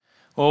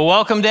Well,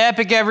 welcome to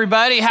Epic,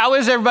 everybody. How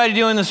is everybody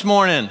doing this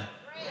morning?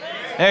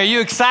 Great. Are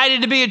you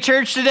excited to be at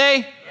church today?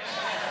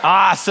 Yes.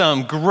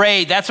 Awesome,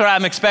 great. That's what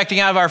I'm expecting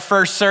out of our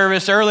first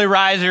service. Early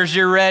risers,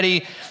 you're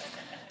ready.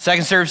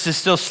 Second service is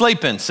still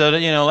sleeping, so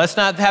let's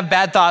not have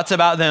bad thoughts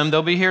about them.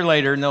 They'll be here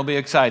later and they'll be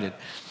excited.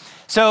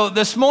 So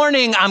this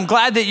morning, I'm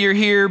glad that you're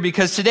here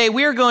because today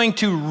we are going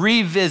to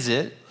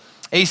revisit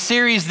a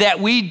series that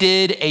we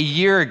did a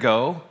year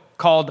ago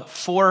called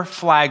For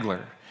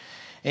Flagler.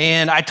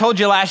 And I told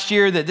you last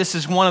year that this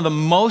is one of the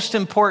most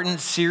important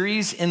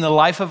series in the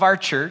life of our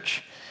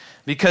church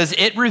because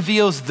it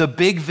reveals the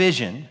big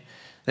vision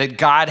that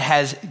God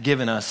has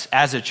given us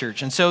as a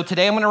church. And so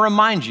today I'm going to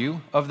remind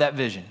you of that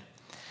vision.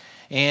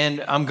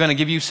 And I'm going to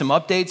give you some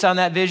updates on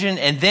that vision.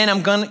 And then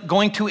I'm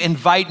going to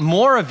invite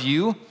more of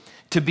you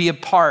to be a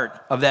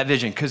part of that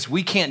vision because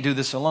we can't do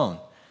this alone.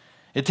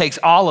 It takes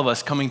all of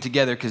us coming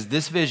together because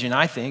this vision,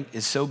 I think,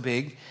 is so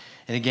big.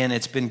 And again,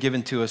 it's been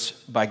given to us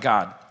by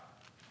God.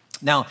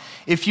 Now,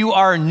 if you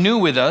are new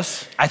with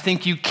us, I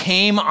think you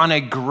came on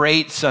a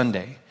great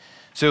Sunday.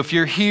 So if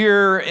you're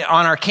here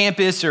on our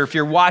campus or if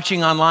you're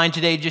watching online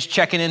today, just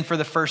checking in for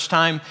the first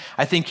time,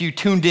 I think you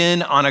tuned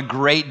in on a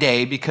great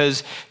day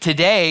because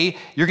today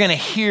you're going to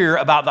hear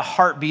about the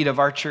heartbeat of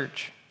our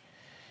church.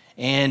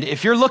 And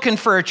if you're looking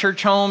for a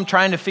church home,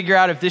 trying to figure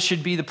out if this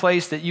should be the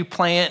place that you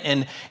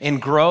plant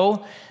and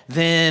grow,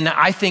 then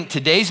I think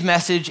today's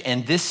message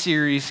and this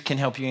series can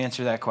help you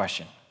answer that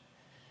question.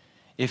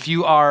 If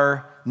you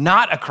are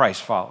not a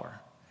Christ follower,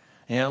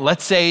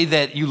 let's say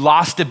that you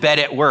lost a bet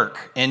at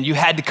work and you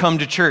had to come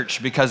to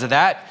church because of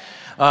that,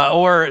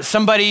 or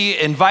somebody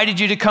invited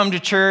you to come to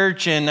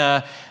church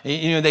and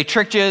they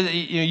tricked you.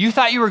 You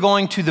thought you were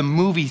going to the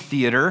movie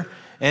theater,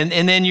 and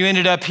then you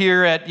ended up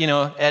here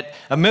at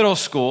a middle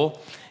school,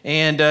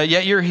 and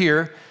yet you're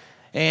here,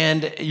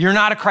 and you're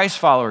not a Christ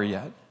follower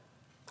yet.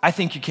 I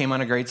think you came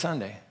on a great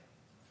Sunday,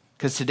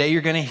 because today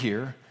you're going to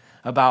hear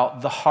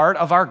about the heart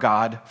of our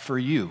God for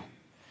you.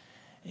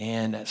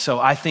 And so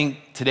I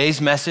think today's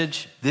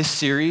message, this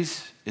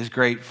series, is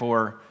great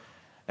for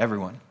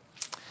everyone.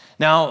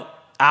 Now,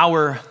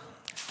 our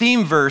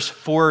theme verse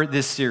for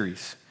this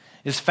series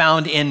is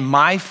found in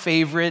my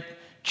favorite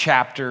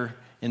chapter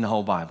in the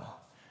whole Bible.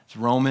 It's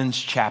Romans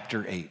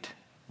chapter 8.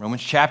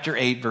 Romans chapter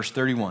 8, verse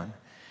 31.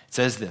 It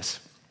says this: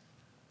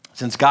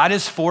 "Since God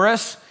is for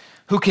us,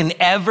 who can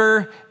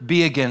ever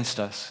be against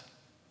us?"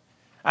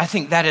 I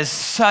think that is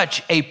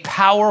such a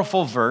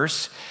powerful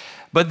verse.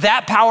 But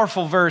that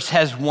powerful verse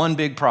has one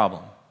big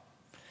problem.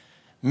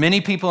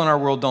 Many people in our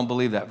world don't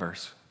believe that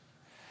verse.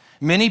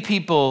 Many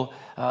people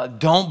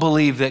don't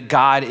believe that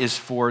God is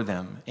for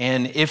them.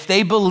 And if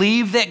they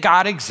believe that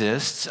God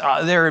exists,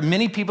 there are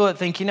many people that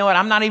think,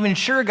 I'm not even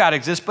sure God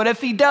exists, but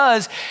if he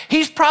does,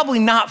 he's probably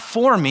not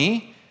for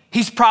me.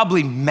 He's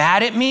probably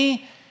mad at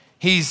me.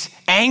 He's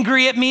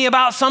angry at me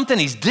about something.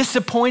 He's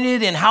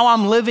disappointed in how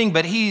I'm living,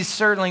 but he's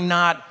certainly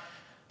not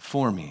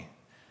for me.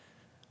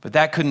 But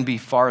that couldn't be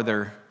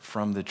farther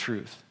from the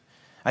truth.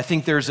 I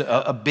think there's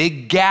a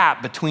big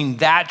gap between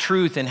that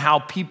truth and how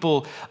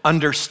people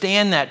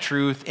understand that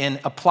truth and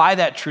apply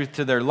that truth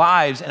to their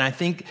lives. And I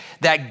think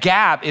that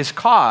gap is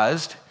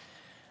caused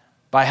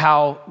by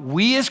how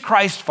we as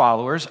Christ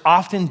followers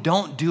often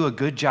don't do a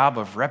good job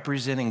of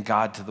representing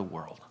God to the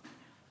world.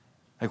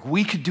 Like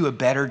we could do a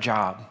better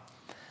job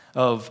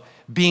of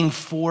being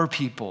for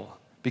people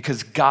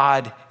because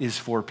God is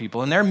for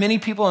people. And there are many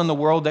people in the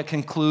world that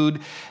conclude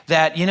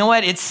that,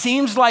 it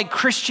seems like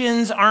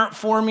Christians aren't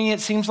for me. It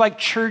seems like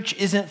church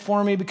isn't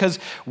for me because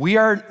we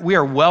are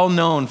well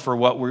known for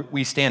what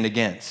we stand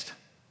against.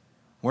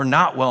 We're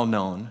not well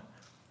known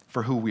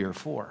for who we are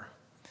for.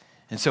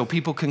 And so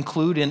people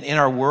conclude in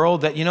our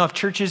world that, if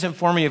church isn't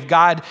for me,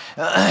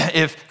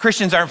 if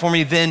Christians aren't for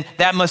me, then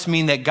that must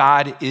mean that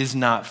God is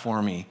not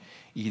for me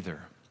either.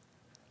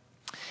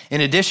 In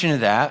addition to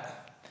that,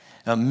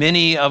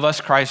 many of us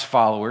Christ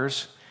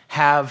followers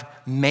have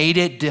made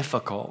it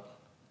difficult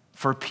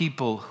for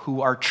people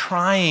who are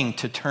trying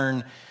to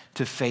turn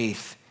to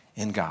faith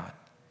in God.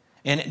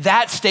 And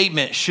that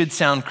statement should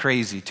sound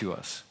crazy to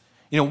us.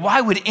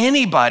 Why would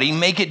anybody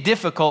make it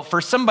difficult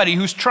for somebody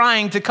who's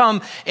trying to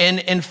come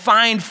and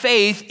find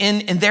faith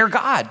in their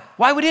God?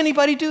 Why would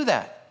anybody do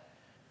that?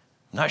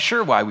 I'm not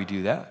sure why we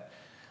do that,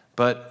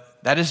 but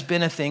that has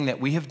been a thing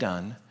that we have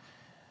done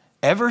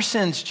ever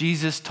since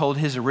Jesus told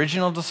his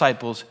original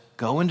disciples,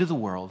 go into the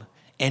world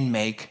and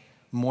make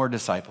more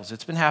disciples.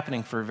 It's been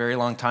happening for a very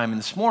long time. And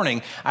this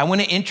morning, I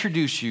want to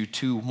introduce you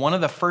to one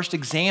of the first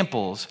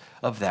examples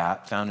of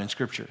that found in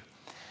Scripture.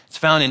 It's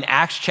found in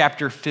Acts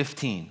chapter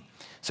 15.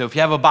 So if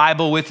you have a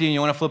Bible with you and you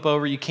want to flip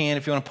over, you can.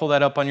 If you want to pull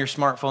that up on your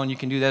smartphone, you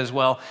can do that as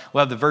well.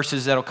 We'll have the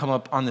verses that'll come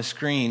up on the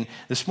screen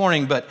this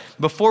morning. But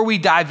before we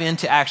dive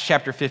into Acts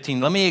chapter 15,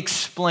 let me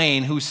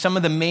explain who some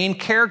of the main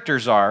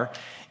characters are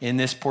in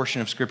this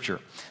portion of Scripture.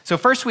 So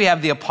first we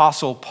have the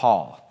Apostle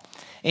Paul.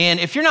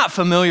 And if you're not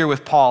familiar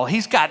with Paul,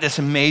 he's got this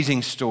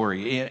amazing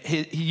story.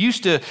 He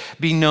used to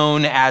be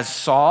known as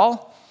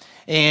Saul,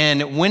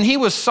 And when he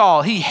was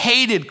Saul, he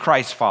hated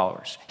Christ's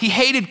followers. He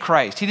hated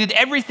Christ. He did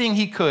everything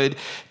he could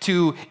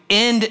to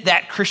end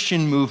that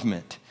Christian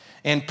movement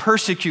and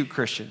persecute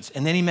Christians.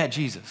 And then he met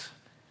Jesus.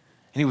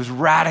 And he was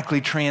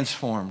radically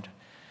transformed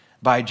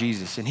by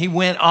Jesus. And he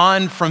went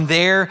on from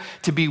there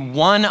to be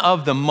one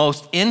of the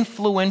most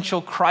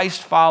influential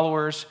Christ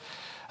followers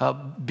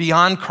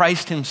beyond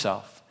Christ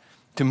himself,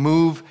 to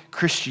move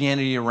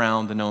Christianity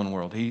around the known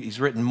world. He's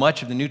written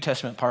much of the New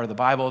Testament part of the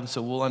Bible, and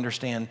so we'll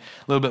understand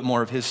a little bit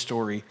more of his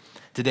story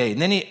today. And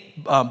then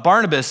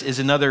Barnabas is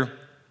another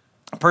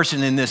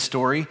person in this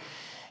story,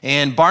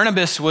 and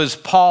Barnabas was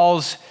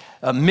Paul's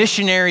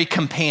missionary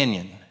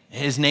companion.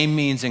 His name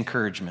means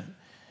encouragement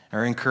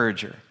or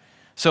encourager.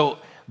 So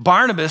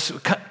Barnabas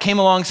came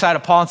alongside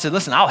of Paul and said,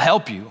 listen, I'll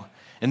help you.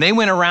 And they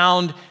went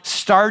around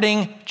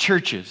starting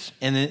churches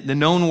in the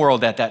known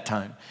world at that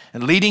time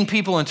and leading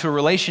people into a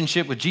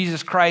relationship with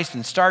Jesus Christ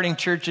and starting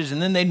churches.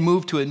 And then they'd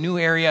move to a new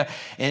area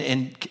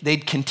and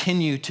they'd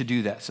continue to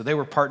do that. So they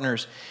were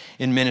partners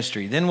in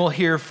ministry. Then we'll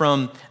hear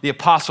from the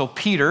Apostle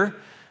Peter,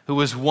 who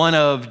was one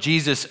of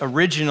Jesus'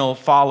 original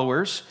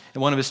followers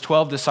and one of his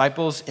 12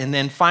 disciples. And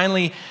then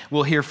finally,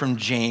 we'll hear from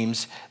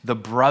James, the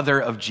brother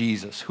of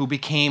Jesus, who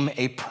became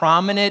a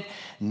prominent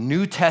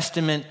New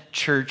Testament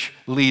church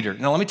leader.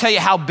 Now, let me tell you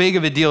how big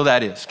of a deal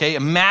that is, okay?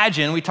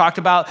 Imagine, we talked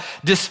about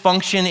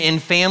dysfunction in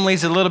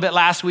families a little bit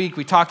last week.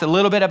 We talked a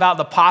little bit about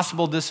the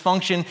possible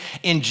dysfunction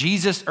in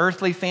Jesus'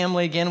 earthly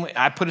family. Again,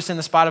 I put us in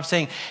the spot of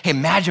saying, hey,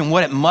 imagine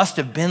what it must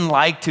have been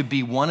like to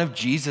be one of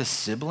Jesus'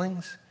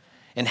 siblings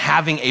and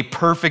having a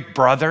perfect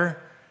brother,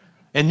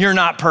 and you're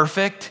not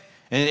perfect.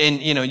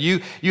 And you know, you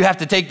have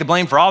to take the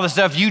blame for all the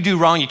stuff you do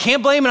wrong. You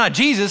can't blame it on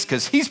Jesus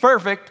because he's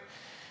perfect.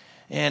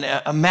 And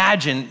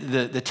imagine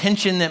the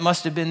tension that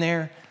must have been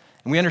there.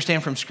 And we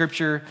understand from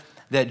Scripture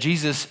that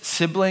Jesus'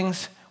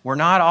 siblings were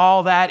not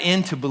all that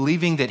into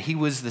believing that he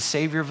was the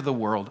Savior of the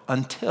world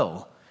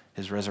until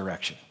his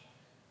resurrection.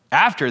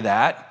 After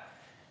that,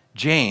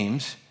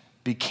 James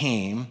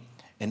became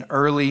an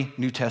early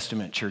New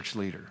Testament church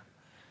leader.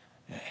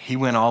 He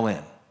went all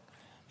in.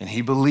 And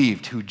he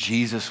believed who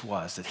Jesus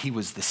was, that he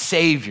was the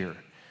Savior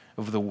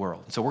of the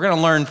world. So we're going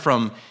to learn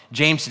from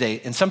James today.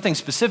 And something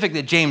specific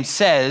that James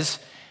says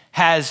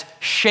has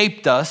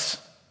shaped us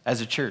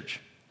as a church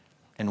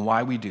and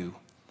why we do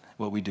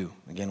what we do.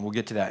 Again, we'll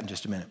get to that in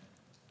just a minute.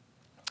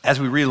 As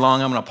we read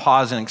along, I'm going to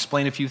pause and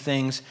explain a few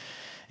things,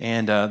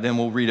 and then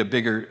we'll read a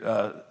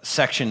bigger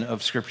section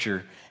of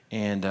Scripture,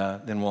 and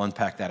then we'll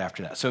unpack that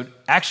after that. So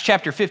Acts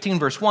chapter 15,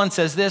 verse 1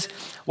 says this: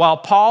 while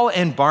Paul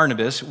and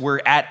Barnabas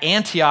were at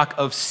Antioch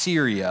of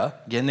Syria,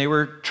 again, they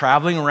were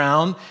traveling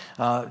around,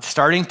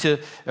 trying to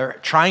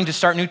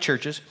start new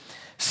churches,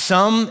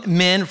 some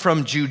men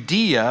from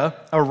Judea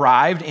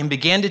arrived and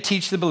began to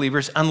teach the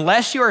believers,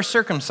 unless you are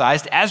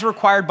circumcised as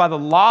required by the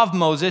law of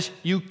Moses,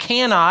 you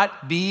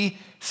cannot be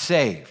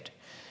saved.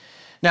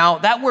 Now,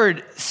 that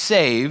word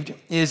saved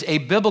is a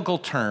biblical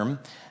term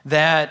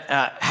that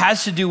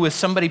has to do with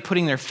somebody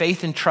putting their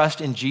faith and trust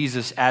in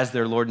Jesus as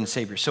their Lord and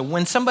Savior. So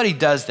when somebody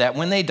does that,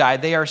 when they die,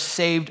 they are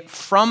saved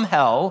from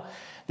hell.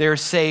 They are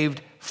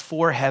saved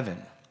for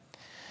heaven.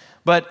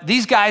 But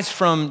these guys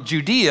from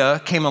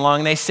Judea came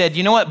along and they said,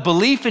 you know what?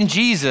 Belief in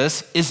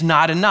Jesus is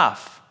not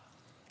enough.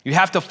 You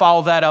have to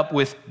follow that up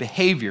with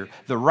behavior,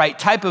 the right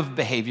type of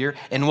behavior.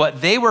 And what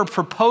they were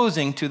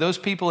proposing to those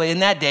people in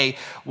that day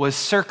was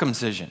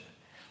circumcision.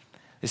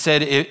 They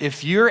said,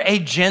 if you're a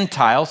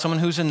Gentile,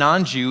 someone who's a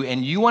non-Jew,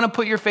 and you want to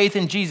put your faith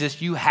in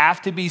Jesus, you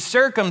have to be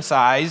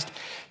circumcised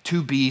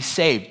to be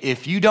saved.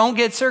 If you don't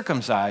get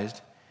circumcised,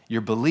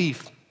 your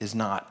belief is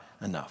not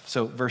enough.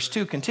 So verse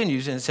 2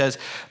 continues, and it says,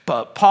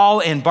 but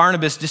Paul and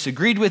Barnabas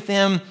disagreed with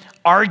them,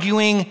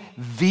 arguing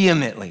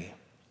vehemently.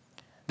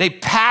 They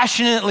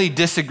passionately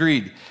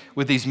disagreed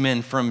with these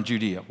men from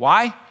Judea.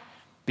 Why?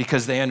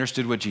 Because they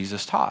understood what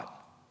Jesus taught.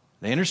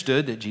 They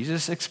understood that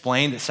Jesus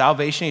explained that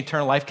salvation and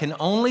eternal life can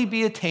only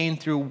be attained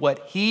through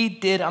what he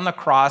did on the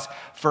cross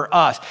for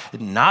us.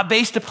 Not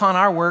based upon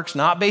our works,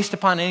 not based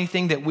upon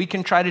anything that we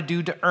can try to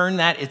do to earn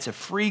that. It's a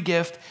free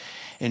gift.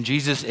 And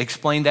Jesus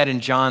explained that in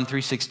John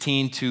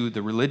 3:16 to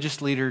the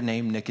religious leader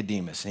named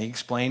Nicodemus. And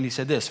he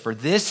said this: for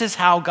this is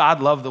how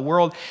God loved the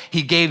world.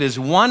 He gave his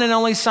one and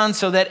only Son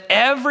so that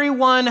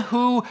everyone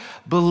who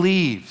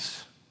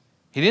believes.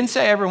 He didn't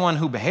say everyone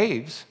who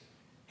behaves.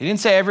 He didn't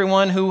say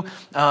everyone who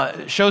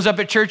shows up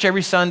at church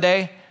every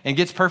Sunday and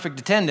gets perfect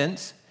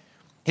attendance.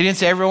 He didn't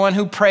say everyone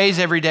who prays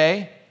every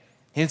day.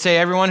 He didn't say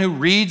everyone who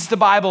reads the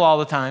Bible all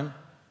the time.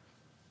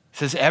 He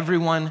says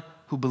everyone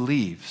who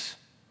believes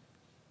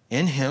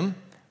in him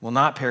will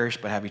not perish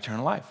but have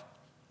eternal life.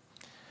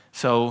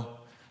 So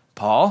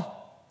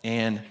Paul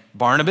and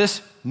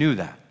Barnabas knew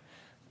that.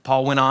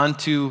 Paul went on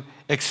to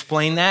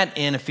explain that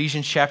in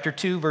Ephesians chapter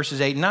 2, verses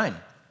 8 and 9.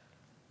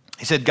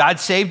 He said, God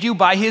saved you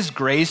by his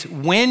grace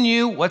when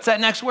you, what's that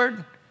next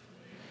word?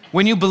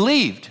 When you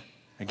believed.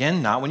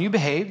 Again, not when you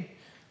behaved. He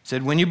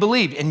said, when you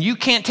believed. And you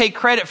can't take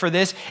credit for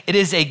this. It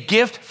is a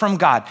gift from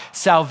God.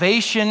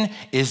 Salvation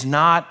is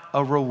not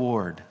a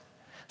reward.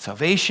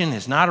 Salvation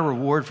is not a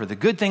reward for the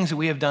good things that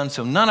we have done,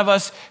 so none of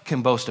us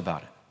can boast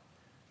about it.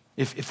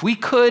 If we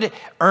could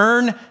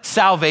earn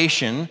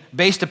salvation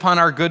based upon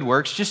our good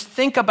works, just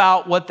think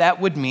about what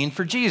that would mean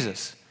for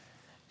Jesus.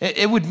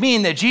 It would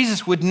mean that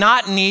Jesus would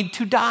not need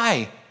to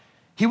die.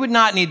 He would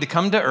not need to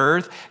come to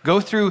earth, go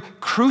through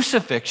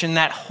crucifixion,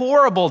 that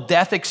horrible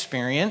death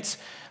experience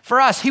for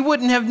us. He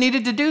wouldn't have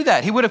needed to do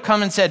that. He would have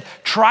come and said,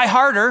 try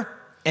harder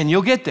and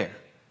you'll get there.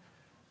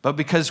 But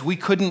because we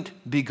couldn't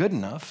be good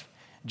enough,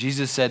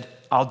 Jesus said,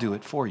 I'll do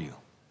it for you.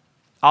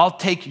 I'll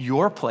take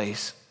your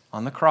place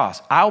on the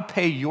cross. I'll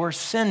pay your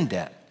sin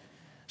debt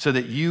so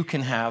that you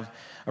can have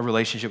a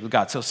relationship with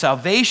God. So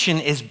salvation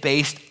is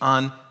based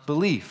on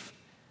belief,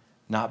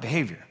 not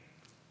behavior.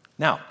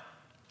 Now,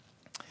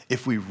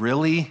 if we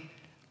really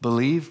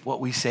believe what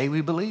we say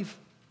we believe,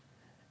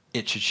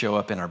 it should show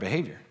up in our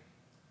behavior.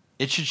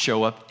 It should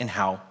show up in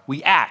how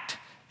we act.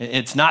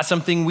 It's not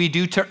something we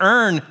do to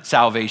earn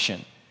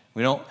salvation.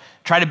 We don't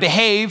try to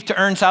behave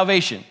to earn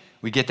salvation.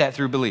 We get that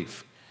through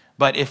belief.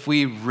 But if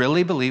we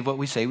really believe what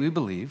we say we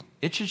believe,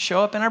 it should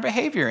show up in our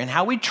behavior and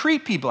how we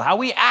treat people, how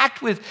we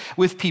act with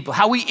people,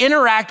 how we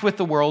interact with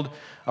the world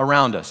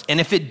around us. And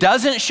if it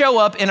doesn't show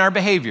up in our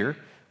behavior,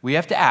 we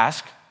have to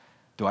ask,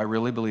 do I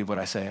really believe what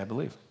I say I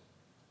believe?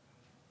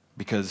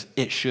 Because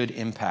it should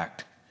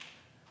impact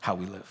how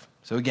we live.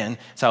 So again,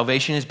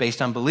 salvation is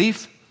based on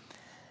belief,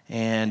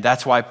 and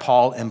that's why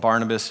Paul and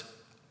Barnabas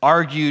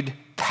argued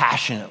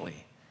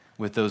passionately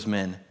with those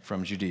men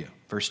from Judea.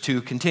 Verse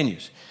 2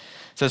 continues.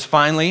 It says,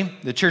 finally,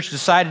 the church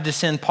decided to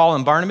send Paul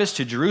and Barnabas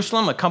to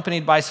Jerusalem,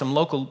 accompanied by some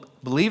local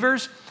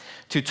believers,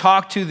 to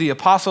talk to the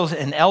apostles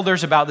and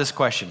elders about this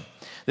question.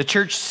 The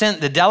church sent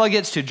the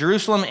delegates to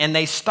Jerusalem, and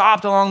they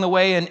stopped along the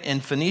way in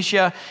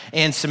Phoenicia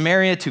and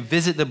Samaria to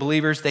visit the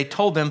believers. They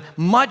told them,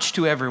 much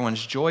to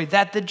everyone's joy,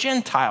 that the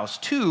Gentiles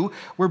too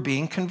were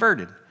being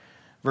converted.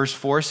 Verse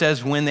 4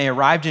 says, when they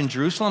arrived in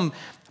Jerusalem,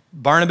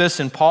 Barnabas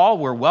and Paul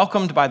were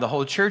welcomed by the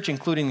whole church,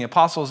 including the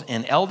apostles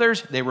and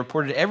elders. They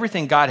reported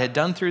everything God had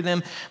done through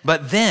them.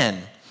 But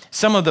then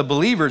some of the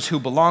believers who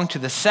belonged to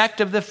the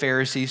sect of the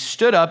Pharisees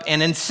stood up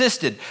and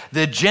insisted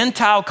the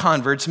Gentile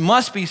converts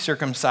must be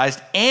circumcised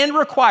and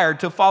required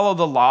to follow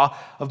the law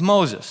of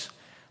Moses.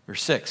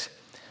 Verse 6.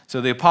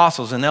 So the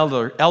apostles and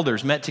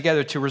elders met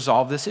together to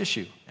resolve this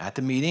issue. At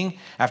the meeting,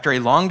 after a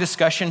long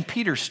discussion,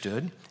 Peter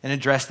stood and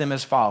addressed them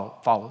as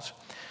follows.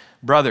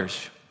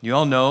 Brothers, you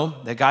all know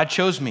that God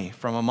chose me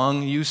from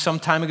among you some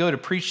time ago to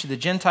preach to the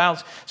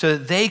Gentiles so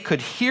that they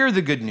could hear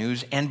the good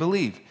news and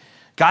believe.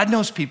 God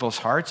knows people's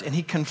hearts, and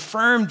he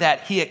confirmed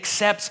that he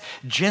accepts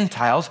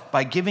Gentiles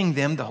by giving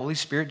them the Holy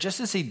Spirit just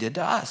as he did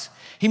to us.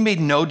 He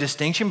made no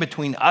distinction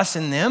between us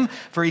and them,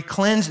 for he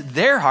cleansed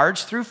their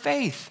hearts through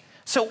faith.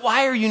 So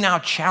why are you now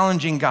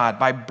challenging God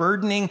by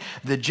burdening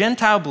the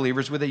Gentile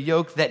believers with a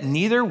yoke that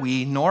neither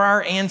we nor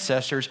our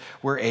ancestors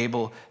were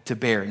able to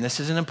bear? And this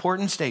is an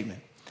important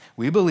statement.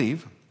 We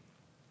believe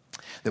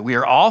that we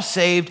are all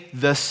saved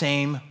the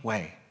same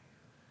way,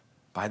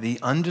 by the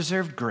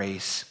undeserved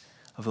grace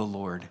of the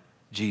Lord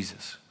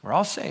Jesus. We're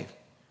all saved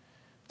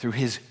through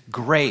his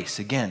grace,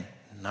 again,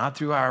 not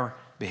through our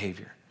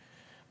behavior.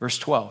 Verse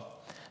 12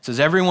 says,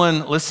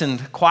 everyone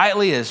listened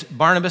quietly as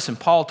Barnabas and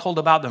Paul told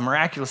about the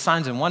miraculous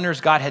signs and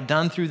wonders God had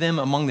done through them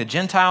among the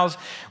Gentiles.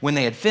 When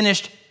they had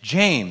finished,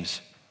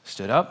 James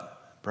stood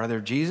up, brother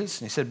of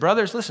Jesus, and he said,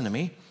 brothers, listen to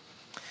me.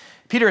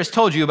 Peter has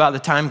told you about the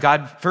time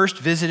God first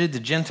visited the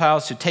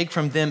Gentiles to take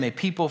from them a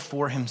people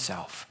for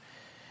himself.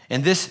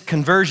 And this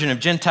conversion of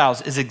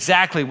Gentiles is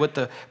exactly what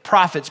the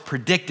prophets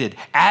predicted,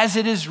 as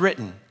it is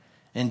written.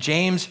 And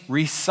James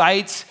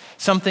recites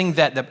something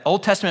that the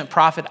Old Testament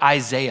prophet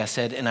Isaiah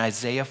said in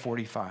Isaiah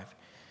 45. He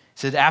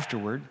said,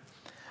 afterward,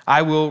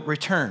 I will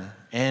return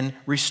and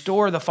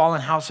restore the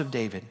fallen house of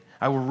David.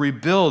 I will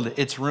rebuild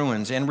its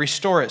ruins and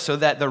restore it so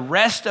that the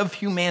rest of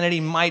humanity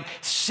might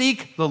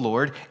seek the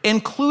Lord,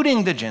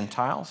 including the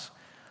Gentiles.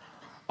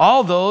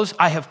 All those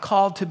I have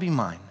called to be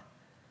mine.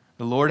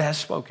 The Lord has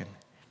spoken.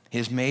 He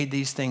has made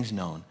these things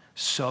known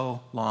so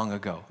long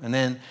ago. And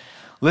then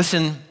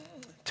listen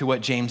to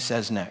what James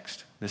says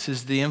next. This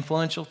is the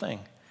influential thing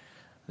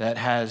that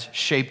has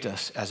shaped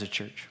us as a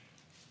church.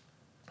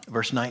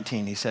 Verse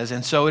 19, he says,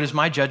 and so it is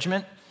my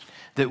judgment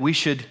that we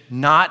should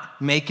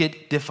not make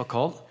it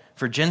difficult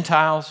for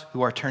Gentiles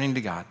who are turning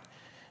to God.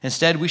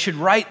 Instead, we should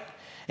write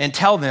and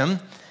tell them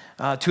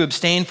to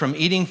abstain from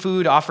eating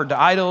food offered to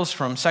idols,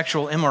 from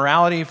sexual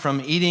immorality, from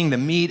eating the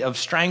meat of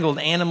strangled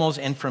animals,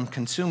 and from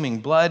consuming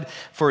blood.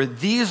 For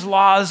these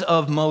laws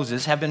of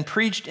Moses have been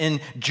preached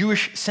in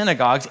Jewish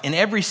synagogues in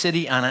every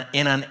city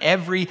and on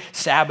every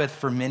Sabbath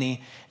for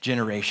many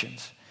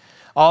generations.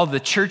 All the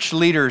church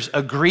leaders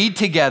agreed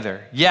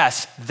together,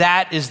 yes,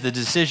 that is the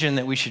decision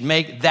that we should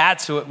make.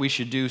 That's what we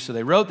should do. So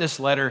they wrote this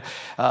letter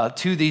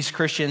to these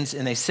Christians,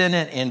 and they sent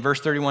it. In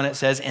verse 31, it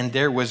says, and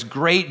there was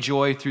great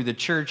joy through the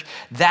church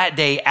that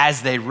day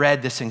as they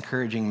read this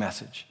encouraging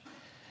message.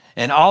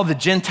 And all the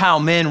Gentile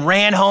men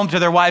ran home to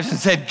their wives and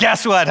said,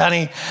 guess what,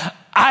 honey?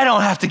 I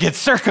don't have to get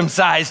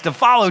circumcised to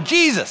follow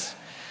Jesus.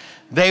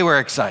 They were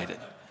excited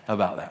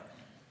about that.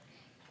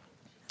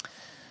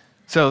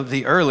 So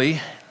the early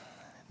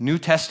New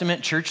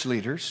Testament church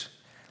leaders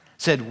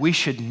said we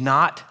should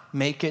not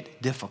make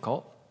it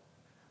difficult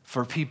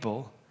for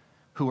people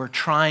who are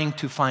trying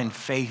to find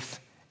faith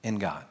in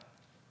God.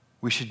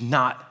 We should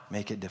not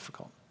make it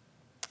difficult.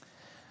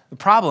 The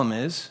problem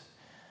is,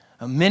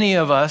 many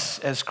of us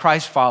as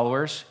Christ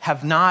followers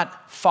have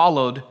not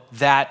followed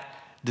that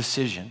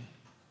decision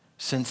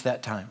since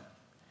that time.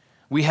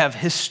 We have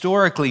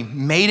historically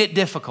made it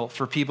difficult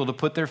for people to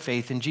put their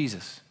faith in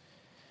Jesus.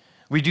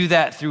 We do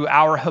that through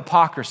our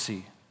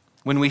hypocrisy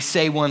when we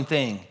say one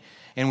thing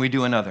and we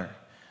do another.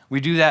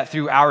 We do that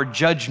through our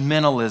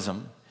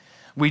judgmentalism.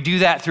 We do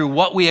that through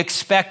what we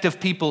expect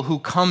of people who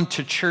come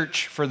to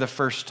church for the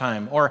first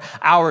time or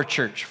our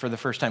church for the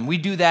first time. We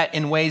do that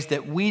in ways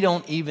that we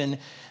don't even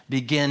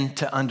begin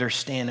to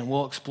understand, and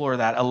we'll explore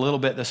that a little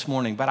bit this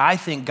morning. But I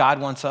think God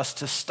wants us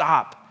to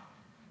stop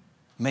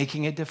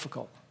making it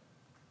difficult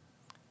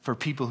for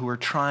people who are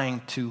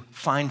trying to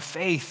find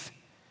faith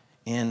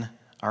in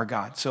our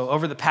God. So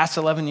over the past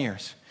 11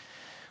 years,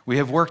 we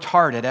have worked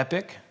hard at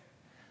Epic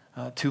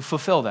to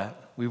fulfill that.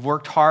 We've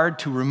worked hard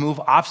to remove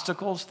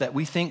obstacles that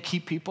we think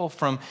keep people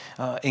from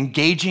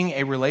engaging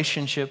a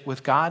relationship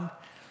with God.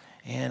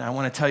 And I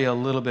want to tell you a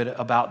little bit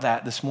about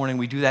that this morning.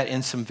 We do that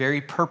in some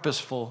very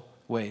purposeful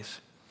ways.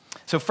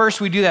 So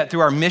first, we do that through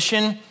our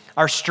mission,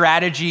 our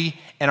strategy,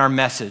 and our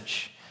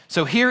message.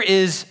 So here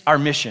is our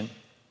mission.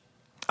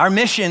 Our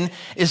mission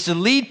is to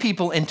lead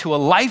people into a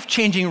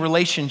life-changing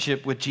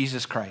relationship with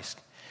Jesus Christ.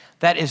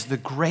 That is the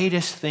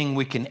greatest thing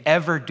we can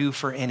ever do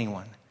for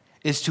anyone,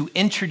 is to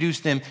introduce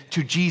them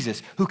to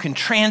Jesus, who can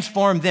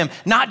transform them,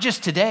 not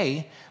just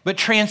today, but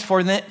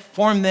transform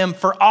them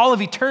for all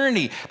of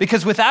eternity.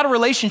 Because without a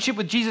relationship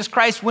with Jesus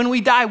Christ, when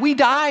we die, we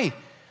die.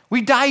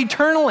 We die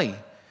eternally.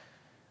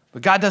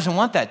 But God doesn't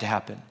want that to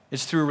happen.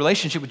 It's through a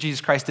relationship with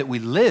Jesus Christ that we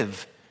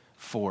live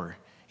for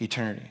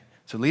eternity.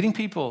 So leading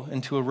people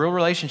into a real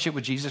relationship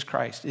with Jesus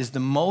Christ is the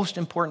most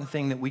important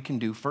thing that we can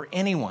do for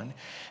anyone.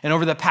 And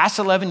over the past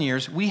 11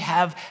 years, we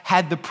have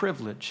had the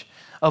privilege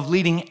of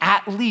leading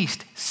at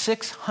least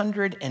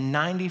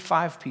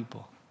 695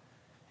 people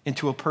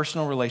into a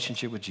personal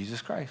relationship with Jesus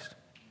Christ.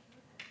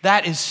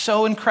 That is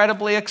so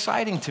incredibly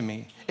exciting to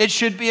me. It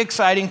should be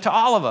exciting to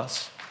all of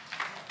us.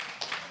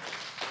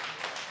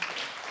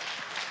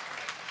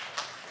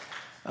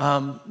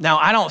 Now,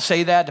 I don't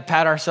say that to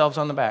pat ourselves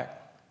on the back.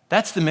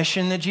 That's the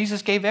mission that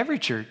Jesus gave every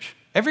church,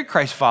 every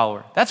Christ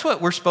follower. That's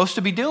what we're supposed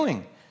to be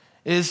doing,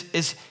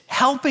 is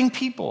helping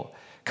people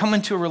come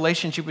into a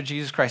relationship with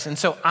Jesus Christ. And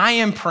so I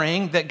am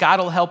praying that God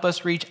will help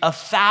us reach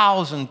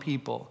 1,000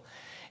 people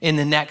in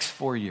the next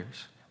 4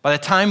 years. By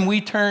the time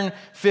we turn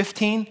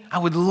 15, I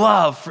would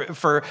love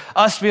for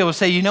us to be able to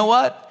say, you know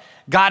what?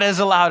 God has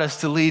allowed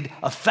us to lead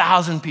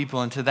 1,000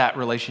 people into that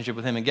relationship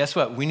with him. And guess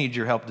what? We need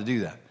your help to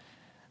do that.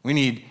 We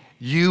need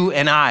you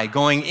and I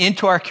going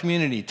into our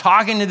community,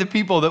 talking to the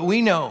people that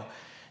we know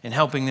and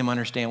helping them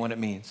understand what it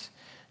means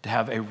to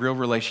have a real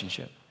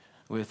relationship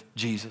with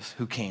Jesus,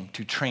 who came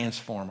to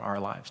transform our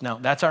lives. Now,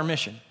 that's our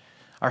mission.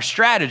 Our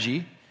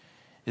strategy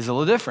is a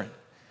little different.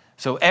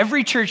 So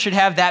every church should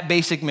have that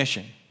basic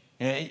mission.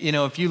 You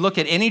know, if you look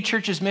at any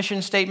church's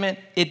mission statement,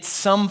 it's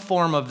some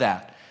form of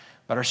that.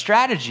 But our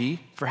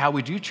strategy for how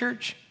we do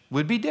church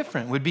would be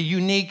different, would be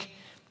unique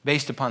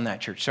based upon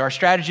that church. So our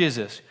strategy is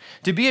this: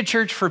 to be a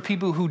church for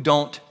people who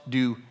don't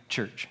do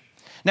church.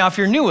 Now, if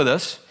you're new with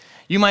us,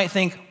 you might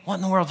think, what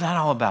in the world is that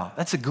all about?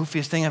 That's the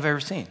goofiest thing I've ever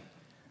seen.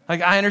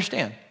 Like, I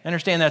understand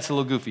that's a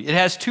little goofy. It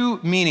has two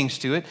meanings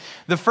to it.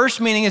 The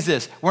first meaning is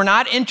this: we're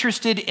not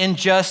interested in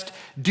just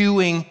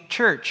doing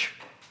church.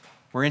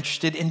 We're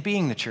interested in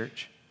being the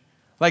church.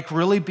 Like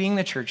really being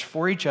the church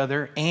for each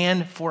other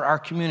and for our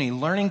community,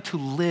 learning to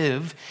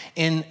live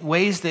in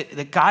ways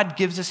that God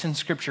gives us in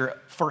Scripture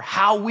for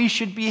how we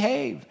should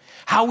behave,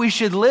 how we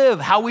should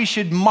live, how we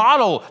should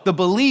model the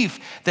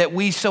belief that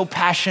we so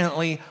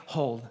passionately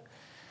hold.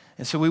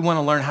 And so we want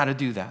to learn how to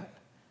do that.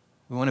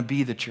 We want to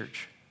be the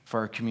church for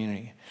our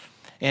community.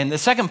 And the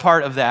second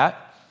part of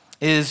that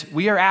is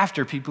we are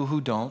after people who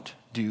don't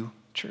do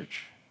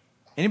church.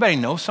 Anybody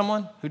know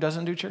someone who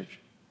doesn't do church?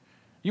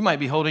 You might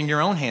be holding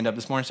your own hand up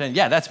this morning saying,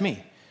 yeah, that's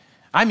me.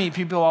 I meet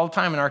people all the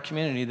time in our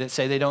community that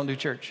say they don't do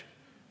church.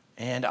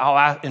 And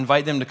I'll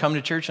invite them to come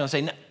to church and I'll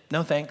say,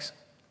 no thanks.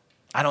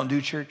 I don't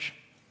do church.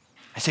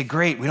 I say,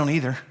 great, we don't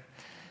either.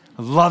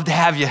 I'd love to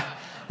have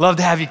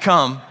you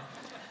come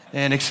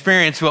and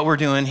experience what we're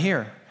doing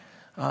here.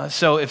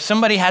 So if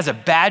somebody has a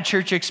bad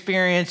church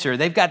experience or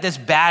they've got this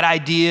bad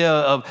idea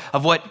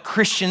of what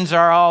Christians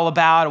are all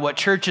about or what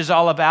church is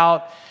all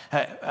about,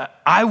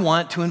 I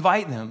want to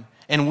invite them.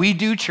 And we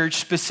do church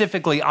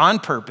specifically on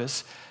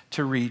purpose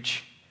to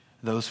reach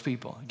those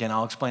people. Again,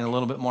 I'll explain a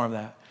little bit more of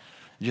that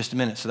in just a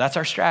minute. So that's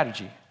our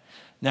strategy.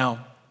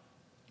 Now,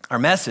 our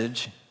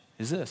message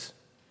is this: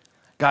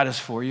 God is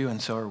for you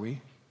and so are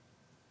we.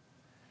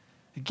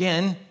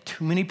 Again,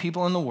 too many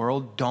people in the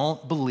world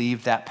don't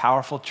believe that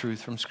powerful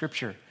truth from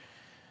Scripture.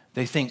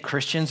 They think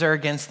Christians are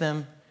against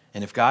them,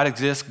 and if God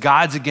exists,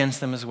 God's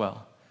against them as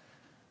well.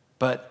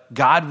 But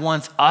God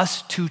wants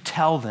us to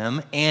tell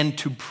them and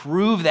to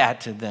prove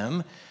that to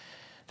them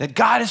that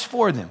God is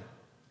for them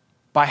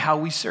by how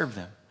we serve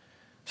them.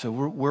 So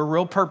we're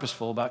real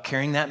purposeful about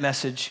carrying that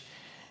message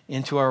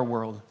into our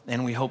world,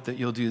 and we hope that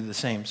you'll do the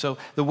same. So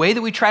the way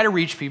that we try to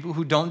reach people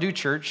who don't do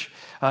church,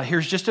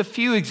 here's just a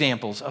few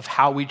examples of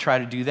how we try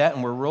to do that,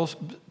 and we're real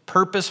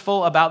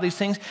purposeful about these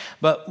things.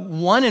 But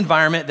one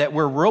environment that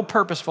we're real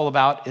purposeful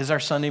about is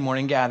our Sunday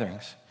morning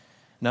gatherings.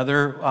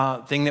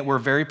 Another thing that we're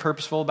very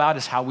purposeful about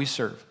is how we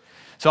serve.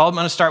 So I'm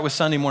going to start with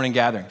Sunday morning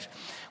gatherings.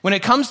 When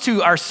it comes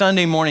to our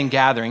Sunday morning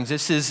gatherings,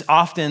 this is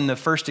often the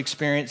first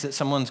experience that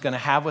someone's going to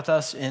have with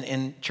us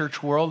in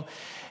church world.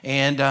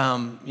 And,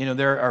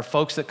 there are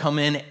folks that come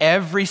in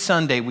every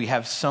Sunday. We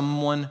have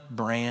someone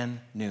brand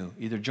new,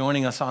 either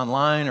joining us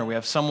online or we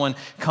have someone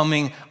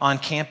coming on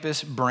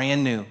campus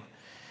brand new.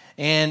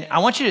 And I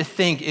want you to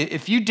think,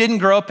 if you didn't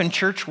grow up in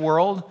church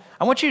world,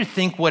 I want you to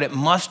think what it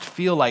must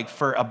feel like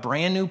for a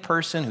brand new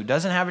person who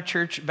doesn't have a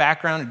church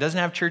background, who doesn't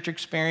have church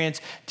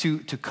experience, to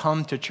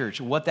come to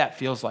church, what that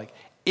feels like.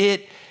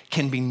 It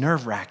can be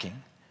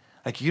nerve-wracking.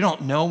 Like you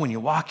don't know when you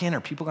walk in,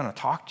 are people going to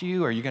talk to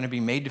you? Are you going to be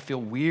made to feel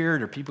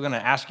weird? Are people going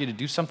to ask you to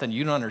do something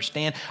you don't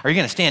understand? Are you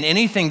going to stand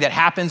anything that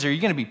happens? Are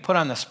you going to be put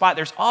on the spot?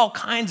 There's all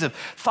kinds of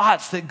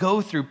thoughts that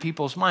go through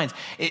people's minds.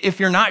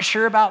 If you're not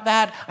sure about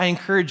that, I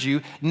encourage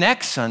you,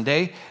 next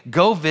Sunday,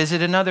 go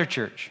visit another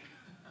church.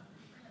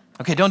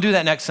 Okay, don't do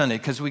that next Sunday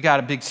because we got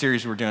a big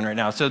series we're doing right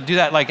now. So do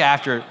that like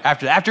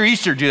after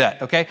Easter, do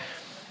that, okay?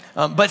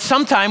 But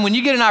sometime when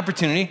you get an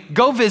opportunity,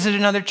 go visit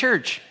another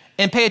church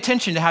and pay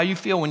attention to how you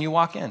feel when you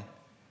walk in.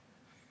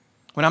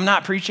 When I'm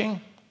not preaching,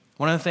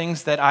 one of the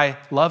things that I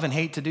love and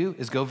hate to do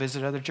is go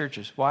visit other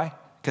churches. Why?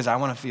 Because I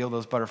want to feel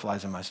those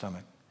butterflies in my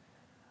stomach.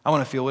 I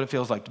want to feel what it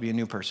feels like to be a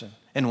new person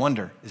and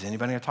wonder, is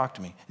anybody going to talk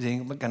to me? Is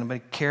anybody going to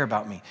care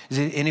about me? Is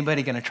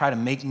anybody going to try to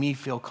make me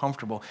feel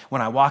comfortable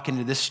when I walk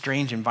into this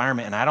strange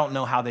environment and I don't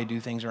know how they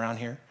do things around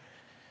here?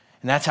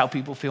 And that's how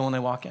people feel when they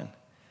walk in.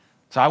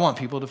 So I want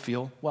people to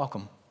feel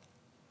welcome.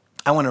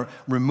 I want to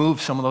remove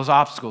some of those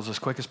obstacles as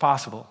quick as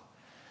possible.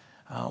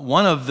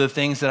 One of the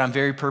things that I'm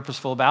very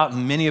purposeful about,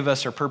 and many of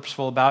us are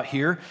purposeful about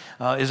here,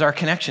 is our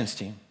connections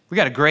team. We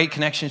got a great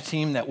connections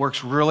team that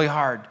works really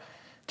hard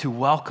to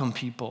welcome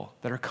people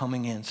that are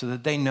coming in so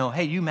that they know,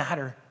 hey, you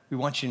matter. We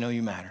want you to know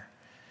you matter.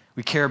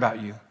 We care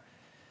about you.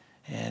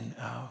 And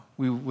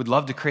we would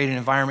love to create an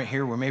environment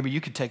here where maybe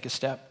you could take a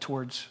step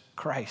towards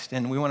Christ.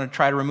 And we want to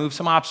try to remove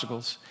some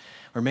obstacles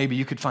where maybe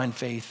you could find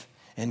faith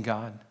in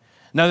God.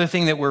 Another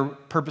thing that we're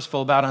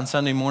purposeful about on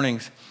Sunday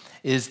mornings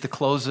is the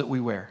clothes that we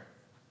wear.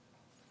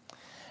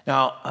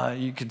 Now,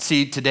 you can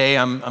see today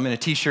I'm in a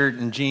t-shirt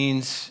and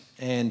jeans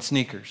and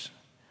sneakers.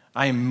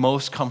 I am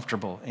most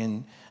comfortable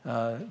in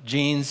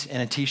jeans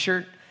and a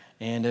t-shirt.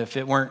 And if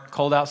it weren't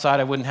cold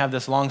outside, I wouldn't have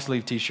this long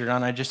sleeve t-shirt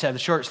on. I just have the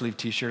short sleeve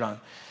t-shirt on.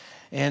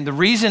 And the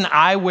reason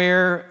I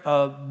wear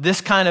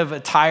this kind of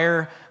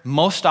attire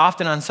most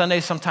often on Sunday,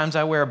 sometimes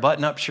I wear a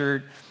button-up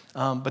shirt,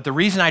 but the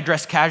reason I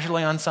dress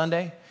casually on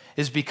Sunday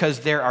is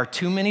because there are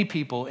too many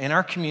people in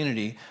our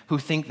community who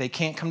think they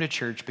can't come to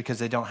church because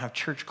they don't have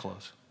church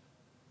clothes.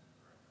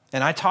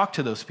 And I talk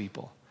to those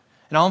people.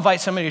 And I'll invite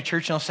somebody to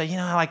church and they'll say,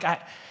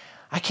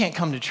 I can't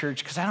come to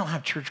church because I don't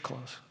have church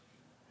clothes.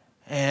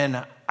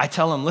 And I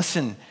tell them,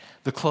 listen,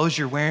 the clothes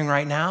you're wearing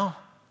right now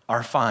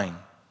are fine.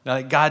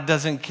 Now, God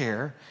doesn't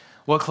care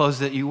what clothes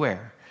that you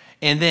wear.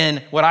 And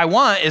then what I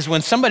want is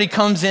when somebody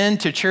comes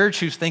into church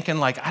who's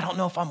thinking I don't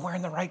know if I'm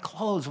wearing the right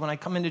clothes when I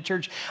come into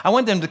church, I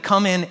want them to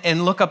come in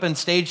and look up on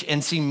stage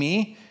and see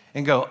me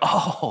and go,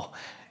 oh,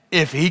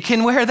 if he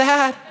can wear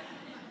that,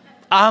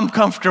 I'm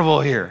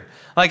comfortable here.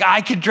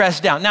 I could dress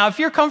down. Now, if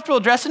you're comfortable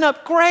dressing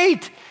up,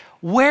 great.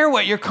 Wear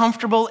what you're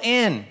comfortable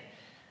in.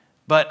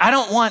 But I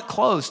don't want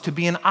clothes to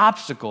be an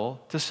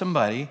obstacle to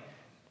somebody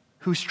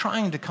who's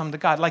trying to come to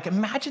God.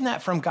 Imagine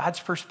that from God's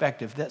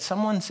perspective, that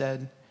someone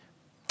said,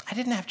 I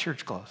didn't have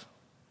church clothes.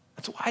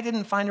 That's why I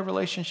didn't find a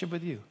relationship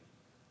with you.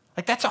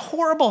 That's a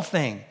horrible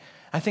thing.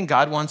 I think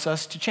God wants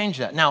us to change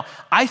that. Now,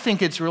 I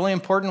think it's really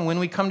important when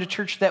we come to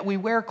church that we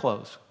wear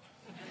clothes.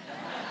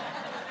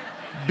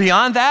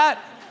 Beyond that,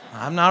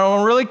 I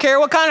don't really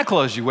care what kind of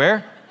clothes you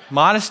wear.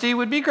 Modesty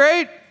would be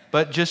great,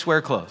 but just wear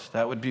clothes.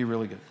 That would be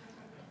really good.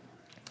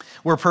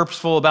 We're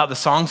purposeful about the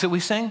songs that we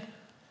sing.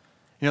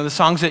 The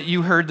songs that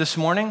you heard this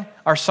morning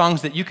are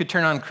songs that you could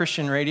turn on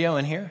Christian radio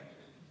and hear.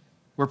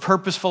 We're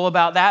purposeful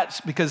about that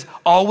because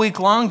all week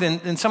long,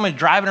 then somebody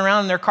driving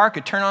around in their car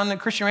could turn on the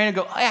Christian radio and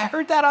go, hey, I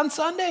heard that on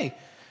Sunday.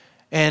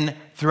 And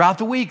throughout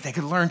the week, they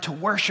could learn to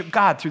worship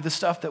God through the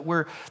songs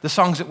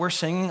that we're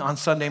singing on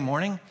Sunday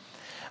morning.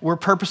 We're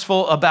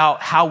purposeful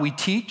about how we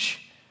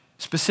teach,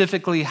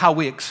 specifically how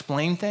we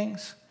explain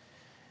things.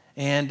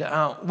 And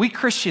we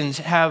Christians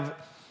have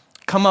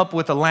come up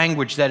with a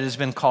language that has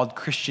been called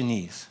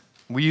Christianese.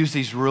 We use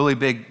these really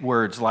big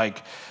words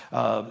like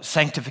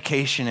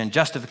sanctification and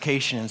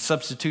justification and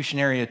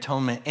substitutionary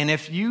atonement. And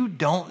if you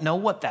don't know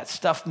what that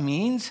stuff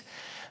means,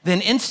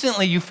 then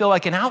instantly you feel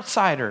like an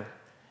outsider.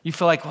 You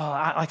feel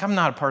I'm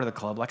not a part of the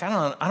club. I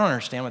don't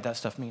understand what that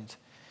stuff means.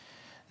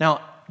 Now,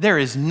 there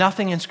is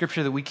nothing in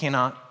Scripture that we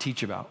cannot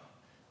teach about,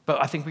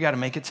 but I think we got to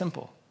make it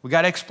simple. We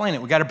got to explain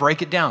it. We got to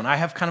break it down. I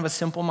have kind of a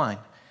simple mind,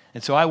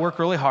 and so I work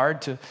really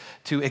hard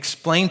to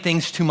explain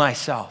things to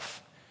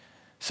myself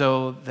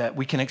so that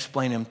we can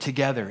explain them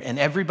together, and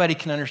everybody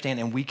can understand,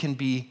 and we can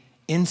be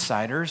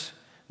insiders,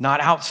 not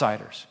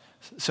outsiders.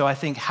 So I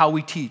think how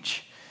we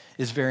teach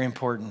is very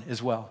important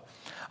as well.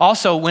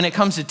 Also, when it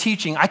comes to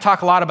teaching, I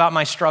talk a lot about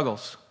my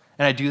struggles,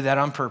 and I do that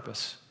on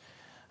purpose.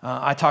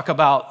 I talk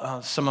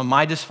about some of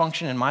my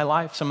dysfunction in my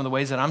life, some of the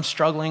ways that I'm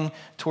struggling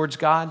towards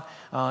God.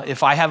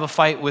 If I have a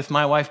fight with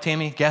my wife,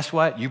 Tammy, guess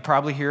what? You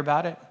probably hear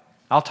about it.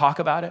 I'll talk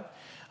about it.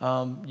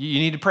 You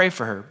need to pray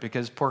for her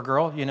because poor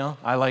girl,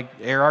 I like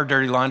air our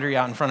dirty laundry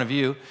out in front of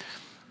you.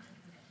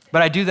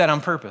 But I do that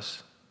on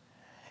purpose.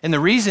 And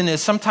the reason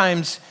is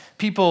sometimes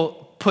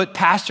people put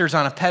pastors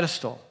on a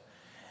pedestal.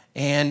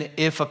 And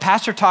if a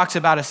pastor talks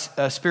about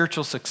a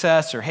spiritual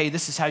success or, hey,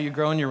 this is how you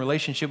grow in your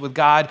relationship with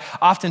God,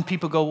 often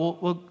people go,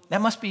 well,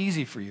 that must be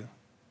easy for you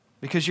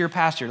because you're a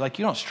pastor. Like,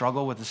 you don't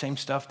struggle with the same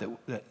stuff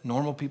that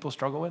normal people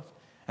struggle with.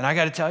 And I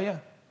got to tell you,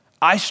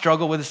 I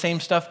struggle with the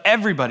same stuff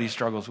everybody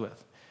struggles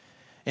with.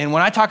 And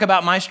when I talk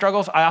about my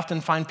struggles, I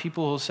often find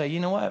people who will say, you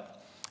know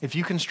what? If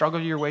you can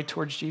struggle your way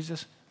towards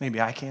Jesus,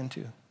 maybe I can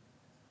too.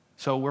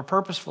 So we're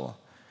purposeful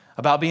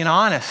about being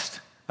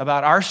honest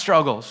about our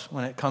struggles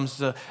when it comes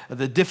to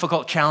the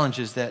difficult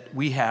challenges that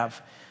we have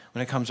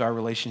when it comes to our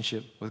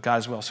relationship with God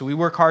as well. So we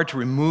work hard to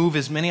remove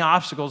as many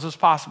obstacles as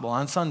possible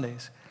on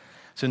Sundays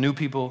so new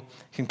people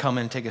can come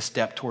and take a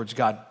step towards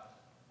God.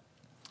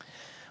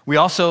 We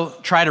also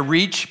try to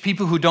reach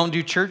people who don't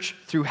do church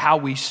through how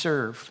we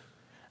serve.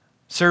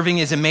 Serving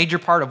is a major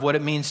part of what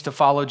it means to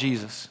follow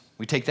Jesus.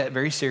 We take that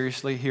very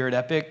seriously here at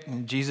Epic.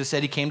 And Jesus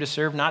said he came to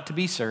serve, not to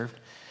be served.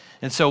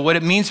 And so what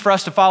it means for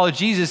us to follow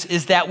Jesus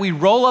is that we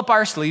roll up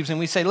our sleeves and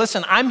we say,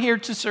 listen, I'm here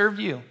to serve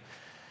you.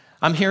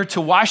 I'm here to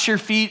wash your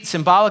feet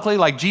symbolically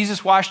like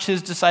Jesus washed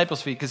his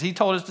disciples' feet because he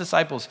told his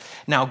disciples,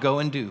 now go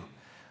and do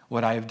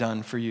what I have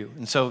done for you.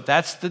 And so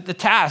that's the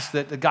task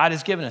that God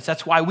has given us.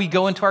 That's why we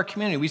go into our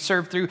community. We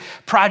serve through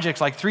projects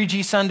like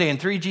 3G Sunday and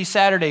 3G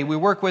Saturday. We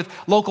work with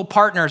local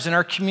partners in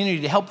our community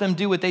to help them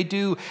do what they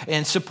do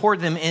and support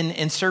them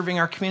in serving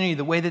our community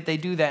the way that they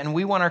do that. And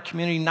we want our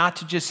community not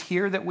to just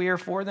hear that we are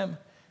for them.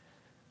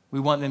 We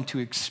want them to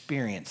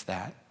experience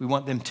that. We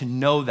want them to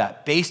know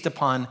that based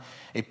upon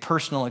a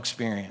personal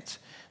experience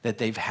that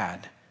they've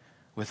had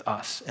with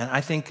us. And I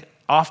think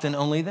often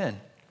only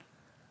then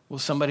will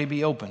somebody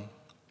be open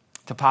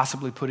to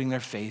possibly putting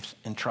their faith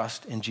and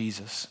trust in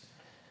Jesus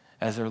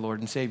as their Lord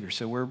and Savior.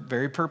 So we're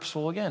very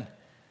purposeful again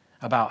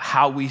about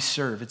how we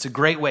serve. It's a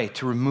great way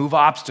to remove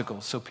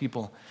obstacles so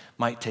people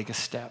might take a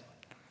step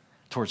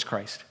towards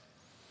Christ.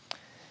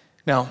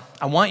 Now,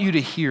 I want you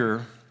to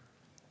hear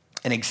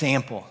an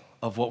example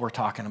of what we're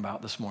talking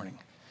about this morning.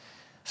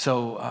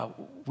 So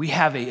we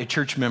have a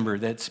church member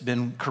that's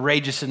been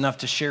courageous enough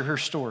to share her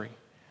story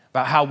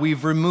about how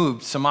we've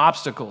removed some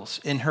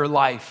obstacles in her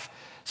life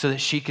so that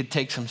she could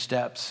take some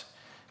steps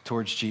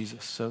towards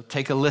Jesus. So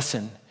take a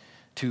listen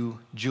to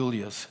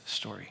Julia's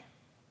story.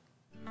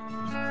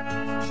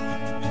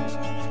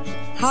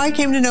 How I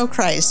came to know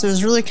Christ, it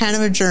was really kind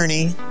of a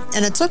journey,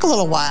 and it took a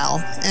little while.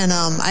 And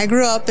I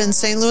grew up in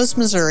St. Louis,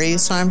 Missouri,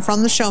 so I'm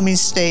from the Show Me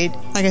State.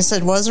 Like I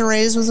said, wasn't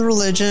raised with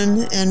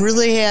religion, and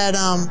really had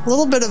a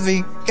little bit of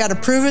a gotta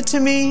prove it to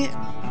me.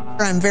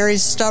 I'm very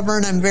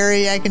stubborn.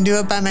 I can do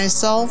it by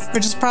myself,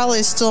 which is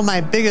probably still my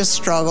biggest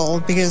struggle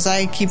because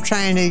I keep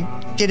trying to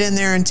get in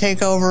there and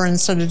take over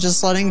instead of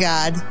just letting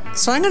God.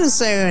 So I'm going to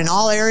say in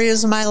all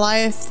areas of my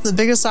life, the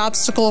biggest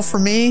obstacle for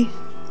me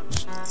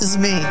is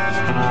me.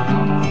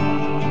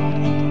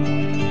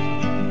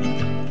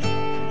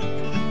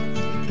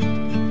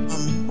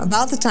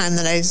 About the time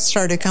that I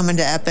started coming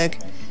to Epic,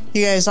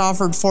 you guys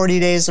offered 40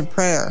 days of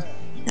prayer.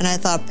 And I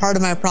thought part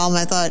of my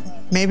problem,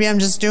 maybe I'm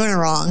just doing it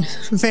wrong.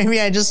 Maybe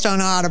I just don't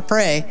know how to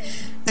pray.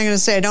 I'm going to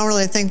say I don't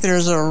really think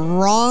there's a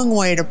wrong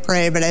way to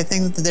pray, but I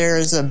think that there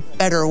is a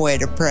better way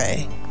to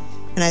pray.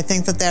 And I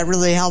think that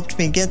really helped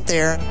me get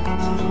there.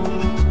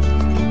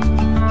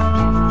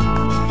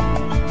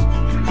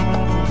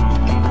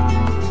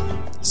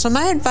 So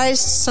my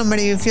advice to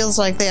somebody who feels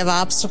like they have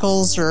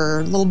obstacles or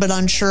a little bit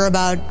unsure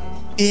about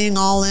being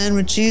all in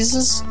with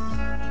Jesus,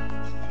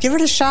 give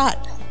it a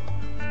shot.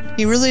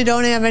 You really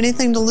don't have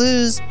anything to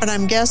lose, but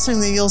I'm guessing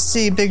that you'll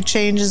see big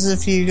changes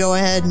if you go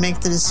ahead and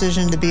make the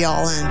decision to be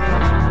all in.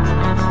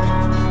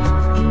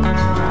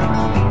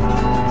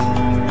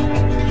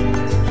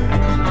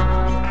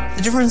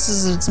 The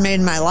differences it's made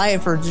in my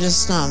life are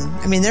just,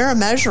 they're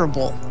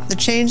immeasurable. The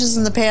changes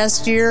in the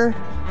past year,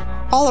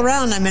 all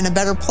around, I'm in a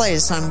better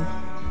place.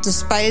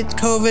 Despite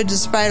COVID,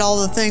 despite all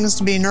the things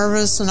to be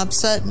nervous and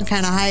upset and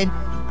kind of high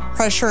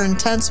pressure and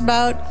tense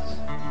about,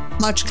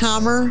 much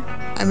calmer.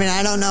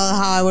 I don't know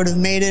how I would have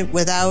made it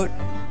without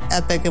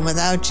Epic and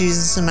without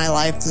Jesus in my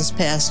life this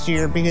past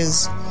year,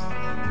 because,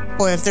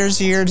 boy, if there's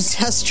a year to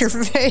test your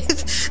faith,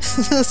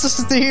 this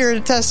is the year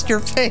to test your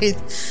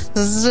faith. This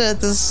is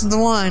it. This is the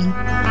one.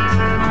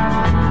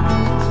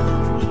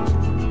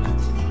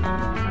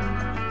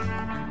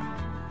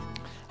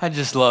 I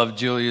just love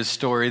Julia's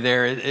story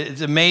there.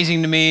 It's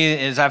amazing to me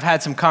as I've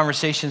had some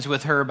conversations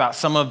with her about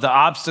some of the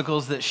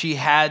obstacles that she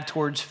had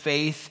towards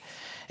faith.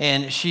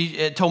 And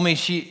she told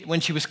me when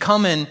she was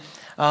coming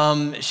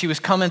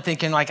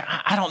thinking like,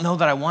 I don't know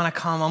that I want to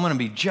come. I'm going to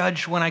be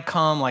judged when I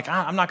come. Like,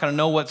 I'm not going to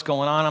know what's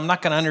going on. I'm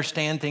not going to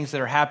understand things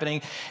that are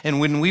happening. And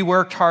when we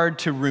worked hard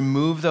to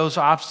remove those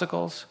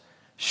obstacles,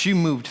 she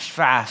moved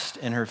fast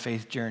in her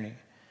faith journey.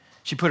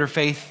 She put her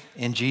faith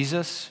in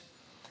Jesus.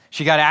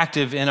 She got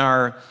active in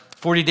our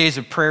 40 days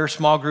of prayer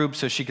small group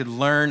so she could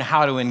learn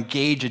how to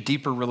engage a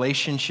deeper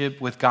relationship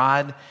with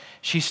God.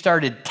 She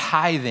started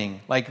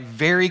tithing like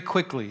very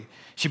quickly.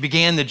 She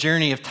began the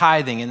journey of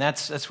tithing, and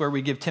that's where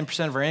we give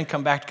 10% of our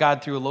income back to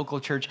God through a local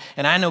church.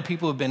 And I know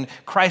people who have been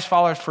Christ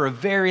followers for a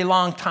very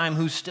long time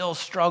who still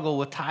struggle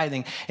with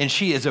tithing. And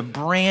she is a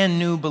brand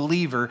new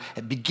believer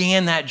that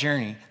began that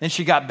journey. Then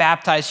she got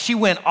baptized. She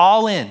went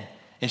all in,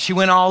 and she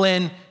went all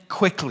in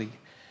quickly.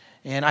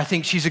 And I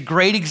think she's a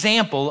great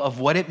example of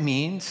what it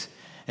means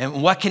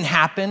and what can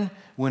happen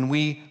when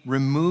we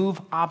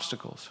remove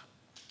obstacles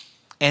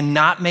and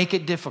not make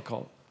it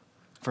difficult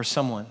for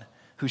someone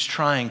who's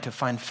trying to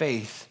find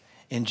faith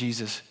in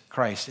Jesus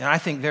Christ. And I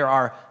think there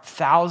are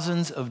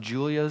thousands of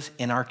Julias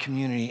in our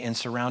community and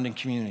surrounding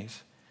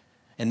communities.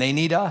 And they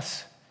need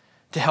us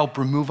to help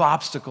remove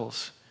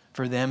obstacles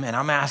for them. And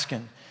I'm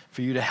asking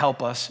for you to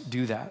help us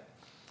do that.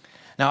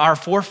 Now, our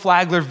Four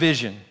Flagler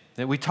vision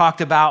that we talked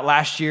about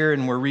last year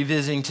and we're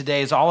revisiting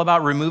today is all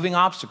about removing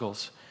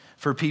obstacles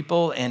for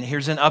people, and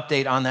here's an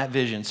update on that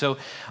vision. So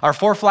our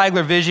Four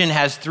Flagler vision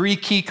has three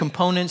key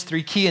components,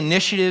 three key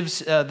initiatives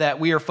that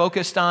we are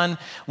focused on.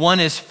 One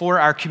is for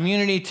our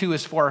community, two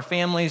is for our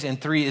families, and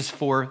three is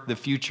for the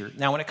future.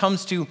 Now, when it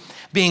comes to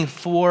being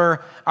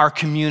for our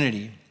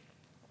community,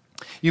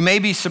 you may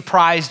be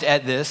surprised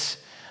at this,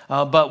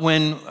 but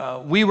when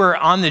we were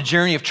on the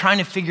journey of trying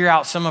to figure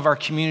out some of our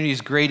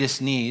community's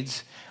greatest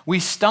needs, we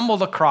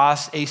stumbled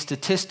across a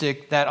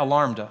statistic that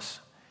alarmed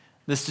us.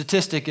 The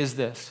statistic is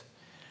this: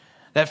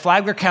 that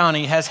Flagler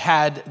County has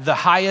had the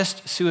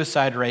highest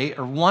suicide rate,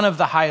 or one of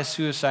the highest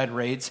suicide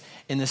rates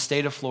in the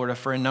state of Florida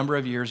for a number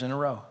of years in a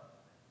row.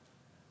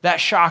 That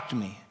shocked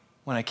me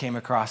when I came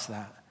across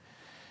that.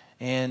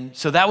 And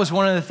so that was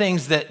one of the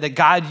things that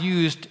God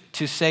used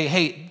to say,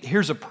 hey,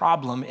 here's a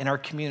problem in our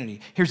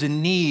community. Here's a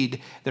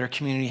need that our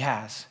community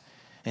has.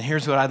 And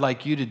here's what I'd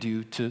like you to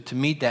do to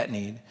meet that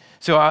need.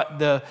 So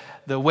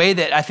the way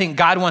that I think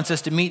God wants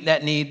us to meet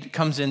that need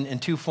comes in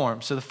two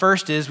forms. So the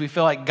first is we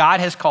feel like God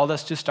has called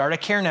us to start a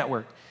care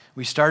network.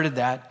 We started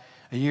that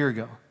a year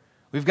ago.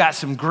 We've got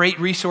some great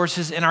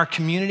resources in our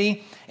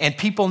community, and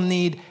people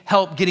need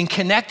help getting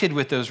connected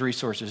with those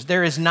resources.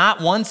 There is not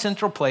one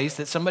central place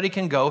that somebody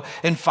can go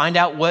and find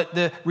out what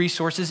the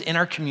resources in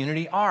our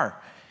community are.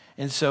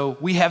 And so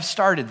we have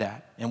started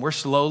that, and we're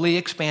slowly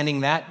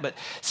expanding that. But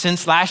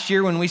since last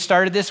year when we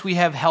started this, we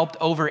have helped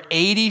over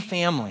 80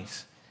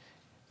 families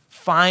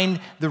find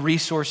the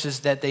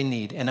resources that they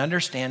need and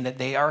understand that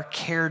they are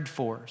cared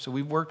for. So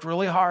we've worked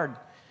really hard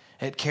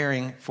at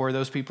caring for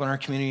those people in our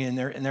community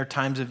in their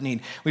times of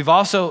need. We've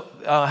also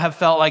have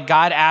felt like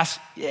God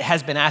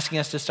has been asking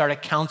us to start a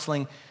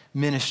counseling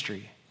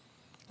ministry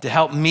to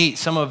help meet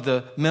some of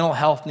the mental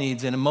health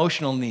needs and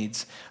emotional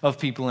needs of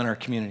people in our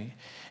community.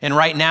 And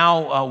right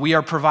now, we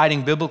are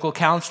providing biblical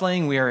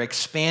counseling. We are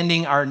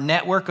expanding our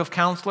network of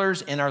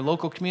counselors in our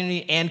local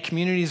community and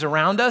communities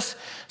around us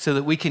so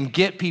that we can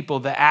get people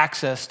the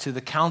access to the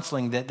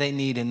counseling that they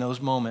need in those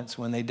moments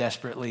when they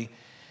desperately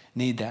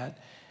need that.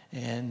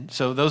 And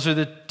so those are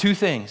the two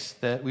things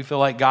that we feel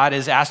like God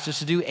has asked us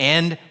to do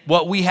and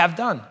what we have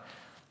done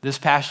this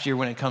past year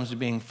when it comes to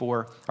being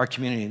for our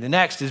community. The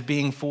next is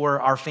being for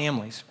our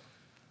families.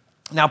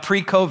 Now,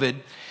 pre-COVID,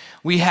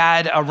 we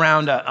had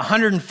around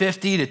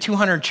 150 to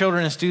 200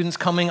 children and students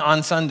coming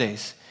on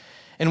Sundays.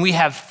 And we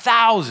have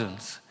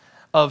thousands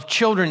of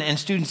children and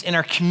students in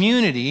our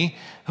community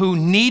who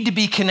need to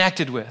be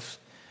connected with,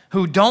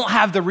 who don't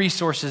have the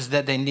resources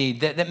that they need,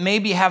 that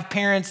maybe have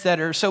parents that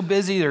are so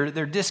busy,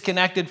 they're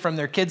disconnected from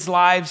their kids'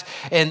 lives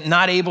and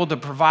not able to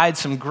provide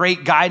some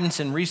great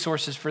guidance and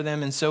resources for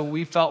them. And so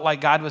we felt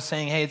like God was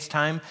saying, hey, it's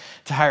time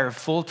to hire a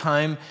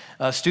full-time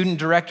student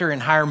director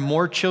and hire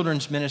more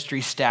children's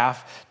ministry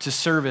staff to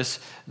service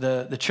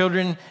the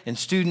children and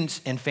students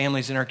and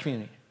families in our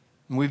community.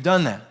 And we've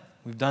done that.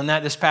 We've done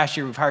that this past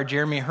year. We've hired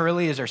Jeremy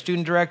Hurley as our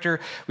student director.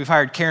 We've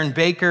hired Karen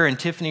Baker and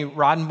Tiffany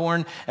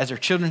Rodenborn as our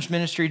children's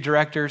ministry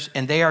directors,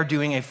 and they are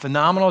doing a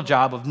phenomenal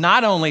job of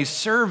not only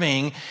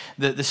serving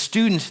the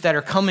students that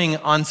are coming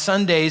on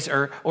Sundays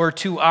or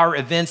to our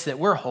events that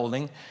we're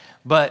holding,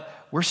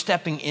 but we're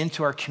stepping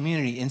into our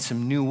community in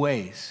some new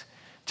ways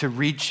to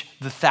reach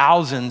the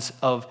thousands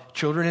of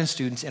children and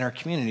students in our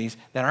communities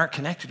that aren't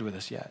connected with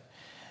us yet.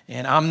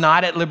 And I'm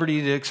not at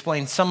liberty to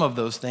explain some of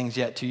those things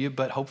yet to you,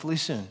 but hopefully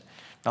soon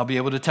I'll be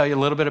able to tell you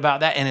a little bit about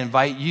that and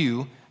invite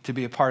you to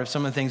be a part of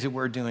some of the things that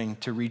we're doing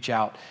to reach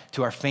out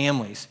to our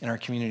families in our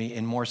community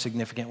in more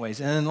significant ways.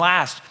 And then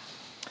last,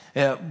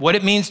 what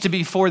it means to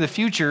be for the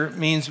future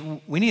means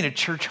we need a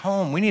church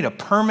home. We need a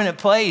permanent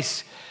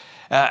place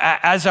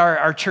as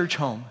our church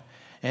home.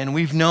 And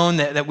we've known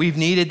that we've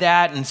needed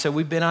that. And so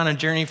we've been on a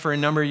journey for a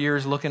number of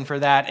years looking for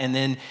that. And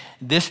then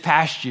this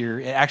past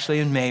year, actually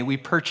in May, we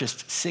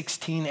purchased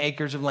 16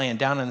 acres of land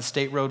down on the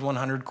State Road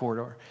 100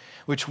 corridor,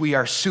 which we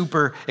are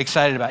super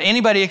excited about.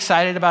 Anybody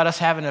excited about us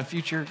having a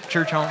future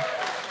church home?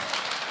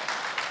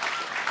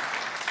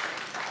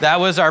 That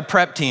was our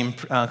prep team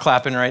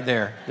clapping right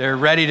there. They're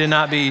ready to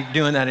not be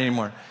doing that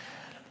anymore.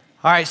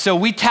 All right, so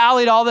we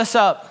tallied all this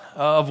up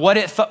of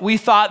what we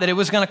thought that it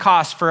was going to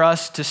cost for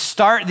us to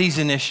start these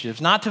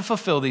initiatives, not to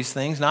fulfill these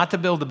things, not to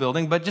build the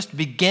building, but just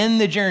begin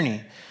the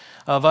journey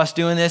of us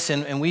doing this.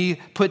 And we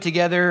put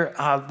together,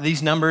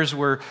 these numbers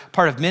were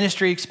part of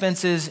ministry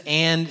expenses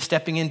and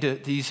stepping into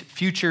these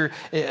future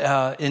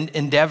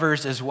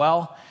endeavors as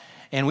well.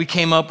 And we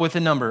came up with a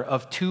number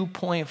of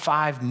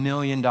 $2.5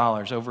 million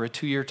over a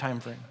 2-year time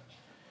frame.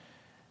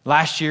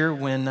 Last year,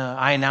 when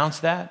I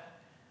announced that,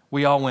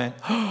 we all went,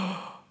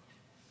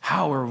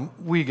 how are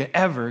we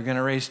ever going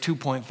to raise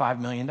 $2.5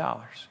 million?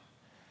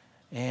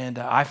 And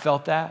I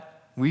felt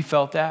that. We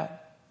felt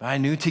that. I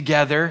knew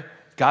together,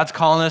 God's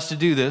calling us to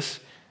do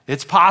this.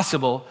 It's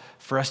possible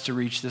for us to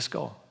reach this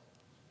goal.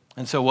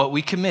 And so what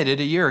we committed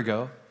a year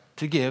ago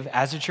to give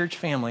as a church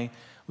family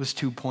was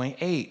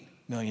 $2.8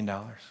 million.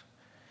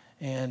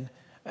 And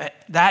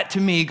that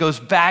to me goes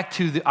back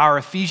to our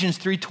Ephesians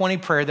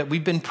 3:20 prayer that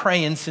we've been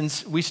praying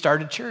since we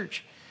started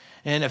church.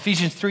 And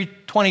Ephesians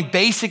 3:20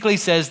 basically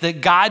says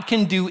that God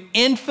can do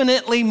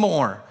infinitely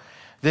more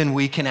than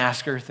we can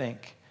ask or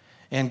think.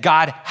 And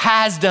God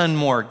has done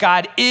more.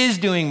 God is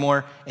doing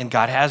more, and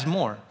God has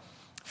more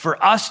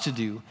for us to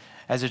do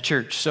as a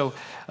church. So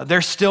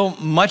there's still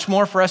much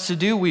more for us to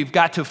do. We've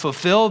got to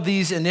fulfill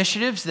these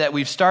initiatives that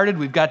we've started.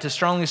 We've got to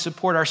strongly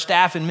support our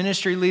staff and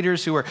ministry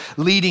leaders who are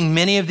leading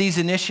many of these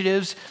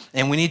initiatives.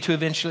 And we need to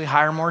eventually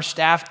hire more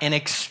staff and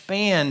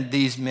expand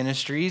these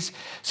ministries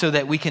so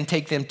that we can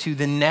take them to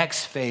the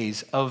next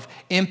phase of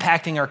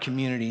impacting our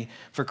community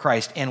for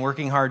Christ and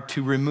working hard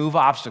to remove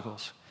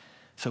obstacles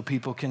so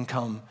people can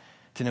come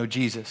to know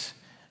Jesus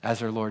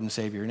as their Lord and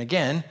Savior. And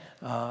again,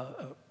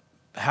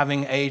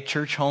 having a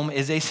church home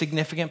is a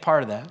significant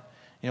part of that.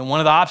 You know, one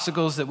of the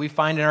obstacles that we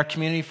find in our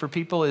community for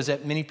people is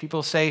that many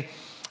people say,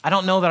 I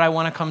don't know that I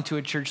want to come to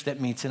a church that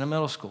meets in a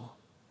middle school.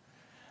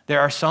 There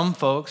are some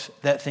folks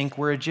that think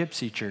we're a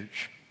gypsy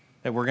church,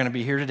 that we're going to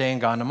be here today and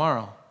gone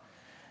tomorrow.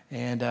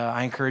 And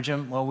I encourage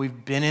them, well,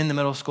 we've been in the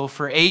middle school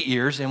for 8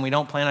 years and we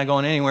don't plan on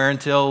going anywhere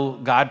until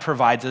God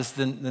provides us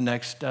the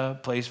next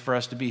place for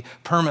us to be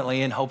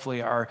permanently and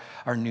hopefully our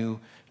new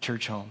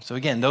church home. So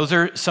again, those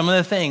are some of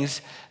the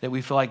things that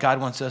we feel like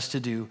God wants us to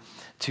do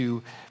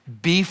to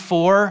be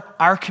for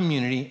our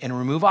community and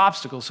remove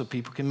obstacles so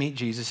people can meet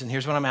Jesus. And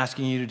here's what I'm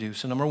asking you to do.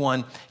 So number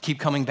one, keep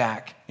coming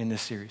back in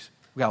this series.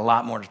 We've got a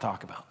lot more to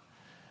talk about.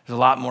 There's a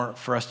lot more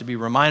for us to be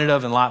reminded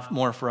of and a lot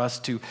more for us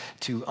to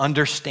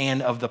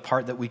understand of the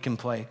part that we can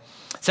play.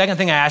 Second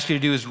thing I ask you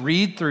to do is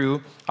read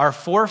through our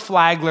 4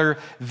 Flagler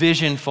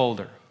vision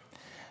folder.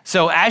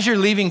 So as you're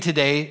leaving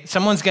today,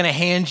 someone's going to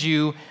hand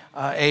you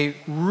a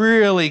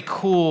really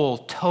cool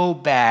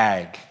tote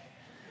bag.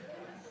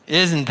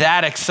 Isn't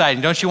that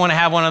exciting? Don't you want to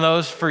have one of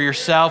those for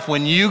yourself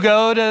when you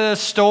go to the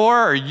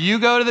store or you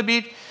go to the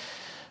beach?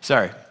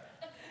 Sorry.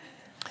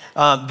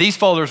 These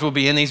folders will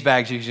be in these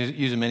bags. You can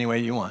use them any way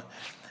you want.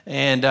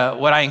 And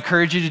what I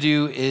encourage you to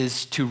do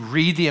is to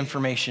read the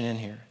information in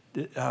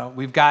here.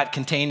 We've got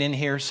contained in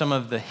here some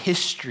of the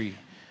history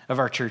of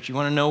our church. You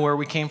want to know where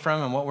we came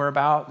from and what we're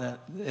about?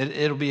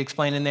 It'll be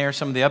explained in there.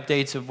 Some of the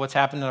updates of what's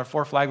happened in our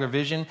 4 Flagler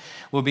vision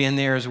will be in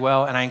there as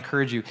well. And I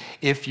encourage you,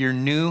 if you're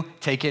new,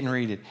 take it and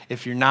read it.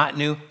 If you're not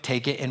new,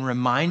 take it and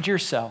remind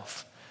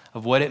yourself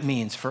of what it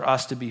means for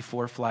us to be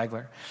 4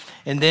 Flagler.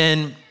 And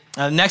then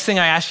the next thing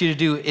I ask you to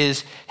do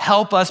is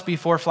help us be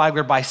 4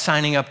 Flagler by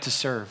signing up to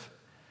serve.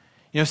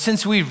 You know,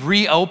 since we've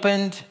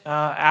reopened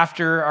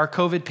after our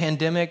COVID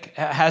pandemic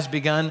has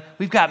begun,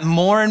 we've got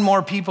more and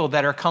more people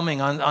that are coming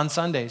on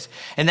Sundays.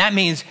 And that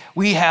means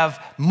we have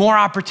more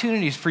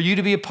opportunities for you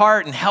to be a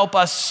part and help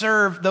us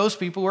serve those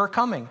people who are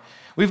coming.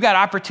 We've got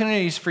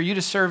opportunities for you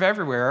to serve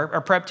everywhere.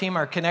 Our prep team,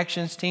 our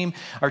connections team,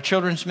 our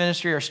children's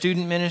ministry, our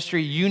student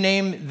ministry, you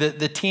name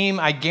the team,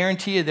 I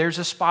guarantee you there's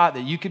a spot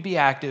that you could be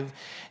active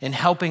in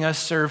helping us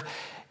serve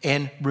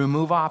and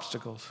remove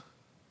obstacles.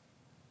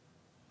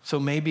 So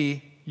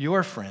maybe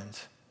your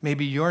friends,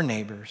 maybe your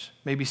neighbors,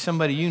 maybe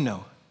somebody you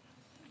know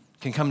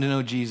can come to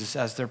know Jesus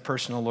as their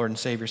personal Lord and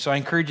Savior. So I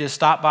encourage you to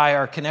stop by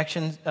our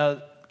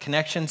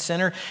connection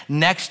center.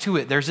 Next to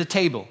it, there's a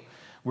table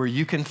where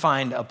you can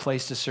find a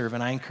place to serve,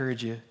 and I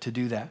encourage you to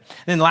do that.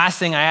 And then last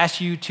thing I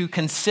ask you to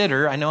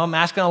consider, I know I'm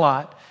asking a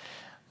lot,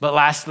 but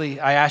lastly,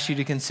 I ask you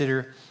to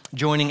consider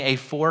joining a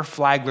 4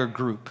 Flagler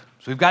group.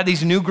 So we've got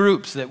these new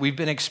groups that we've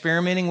been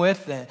experimenting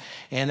with,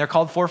 and they're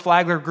called 4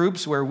 Flagler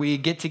groups, where we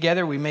get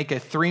together, we make a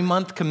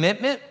 3-month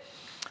commitment,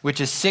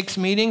 which is 6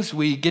 meetings.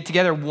 We get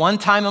together 1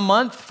 time a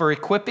month for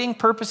equipping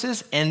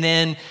purposes, and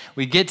then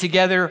we get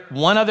together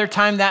 1 other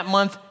time that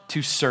month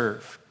to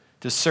serve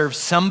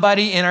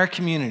somebody in our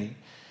community.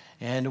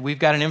 And we've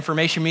got an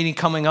information meeting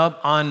coming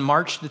up on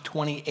March the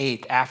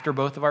 28th after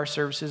both of our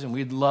services, and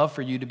we'd love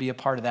for you to be a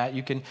part of that.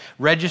 You can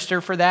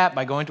register for that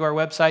by going to our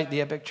website,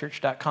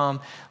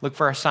 theepicchurch.com, look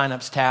for our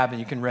signups tab,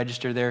 and you can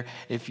register there.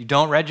 If you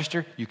don't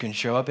register, you can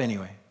show up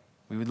anyway.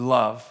 We would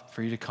love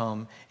for you to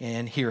come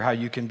and hear how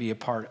you can be a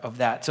part of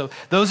that. So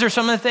those are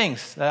some of the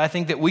things that I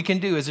think that we can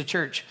do as a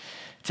church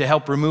to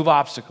help remove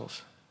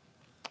obstacles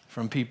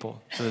from people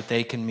so that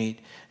they can meet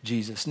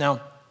Jesus.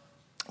 Now,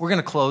 we're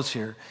going to close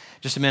here.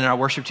 Just a minute, our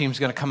worship team is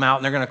going to come out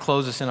and they're going to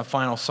close us in a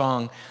final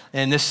song.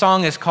 And this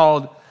song is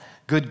called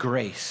Good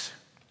Grace.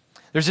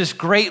 There's this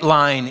great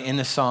line in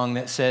the song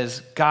that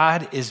says,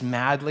 God is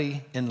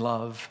madly in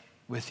love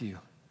with you.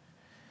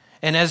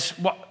 And as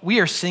we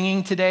are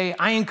singing today,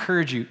 I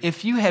encourage you,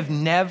 if you have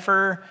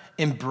never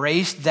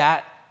embraced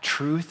that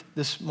truth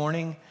this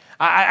morning,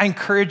 I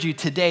encourage you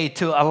today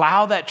to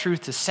allow that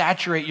truth to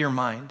saturate your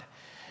mind.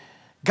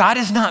 God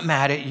is not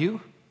mad at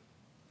you.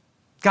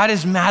 God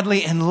is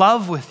madly in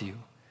love with you.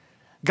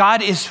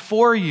 God is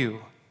for you.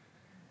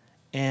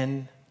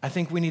 And I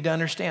think we need to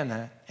understand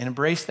that and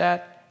embrace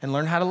that and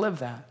learn how to live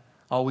that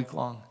all week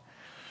long.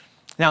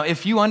 Now,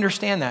 if you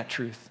understand that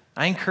truth,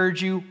 I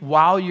encourage you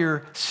while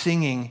you're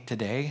singing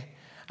today,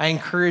 I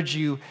encourage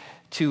you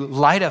to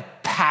light a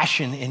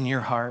passion in your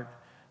heart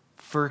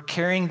for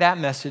carrying that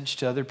message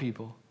to other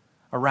people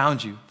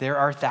around you. There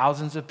are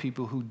thousands of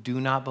people who do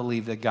not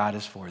believe that God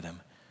is for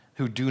them,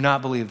 who do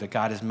not believe that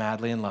God is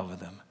madly in love with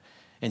them.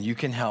 And you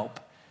can help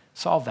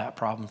solve that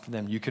problem for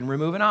them. You can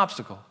remove an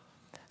obstacle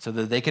so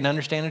that they can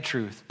understand a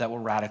truth that will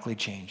radically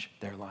change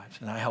their lives.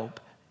 And I hope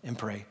and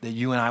pray that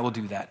you and I will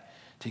do that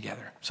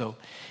together. So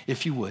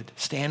if you would,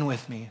 stand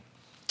with me.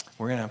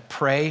 We're going to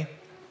pray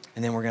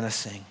and then we're going to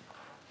sing.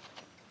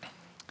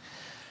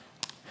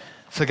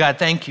 So God,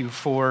 thank you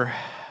for,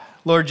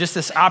 Lord, just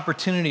this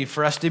opportunity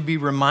for us to be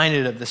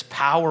reminded of this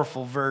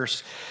powerful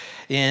verse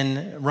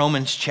in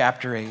Romans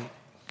chapter 8.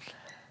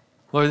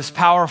 Lord, this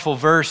powerful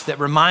verse that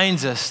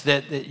reminds us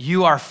that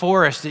you are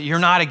for us, that you're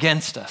not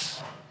against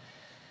us,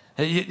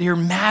 that you're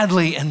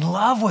madly in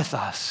love with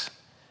us.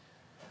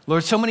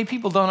 Lord, so many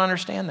people don't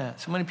understand that.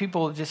 So many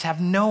people just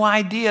have no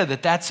idea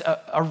that that's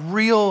a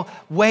real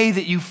way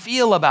that you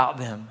feel about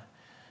them.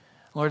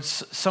 Lord,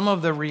 some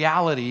of the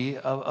reality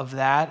of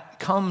that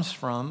comes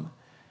from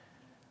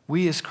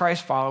we as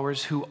Christ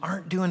followers who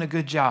aren't doing a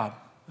good job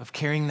of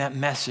carrying that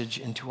message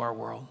into our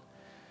world.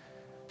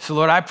 So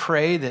Lord, I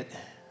pray that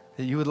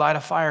you would light a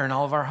fire in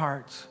all of our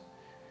hearts,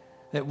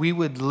 that we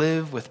would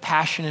live with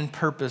passion and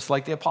purpose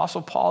like the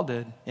Apostle Paul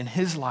did in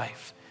his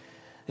life.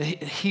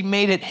 He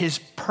made it his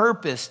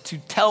purpose to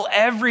tell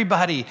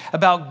everybody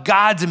about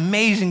God's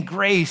amazing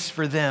grace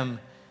for them.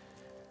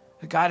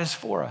 That God is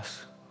for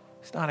us.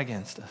 He's not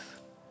against us.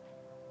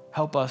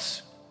 Help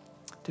us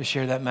to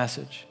share that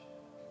message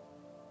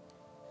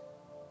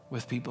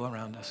with people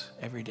around us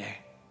every day.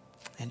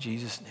 In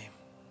Jesus' name,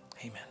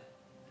 amen.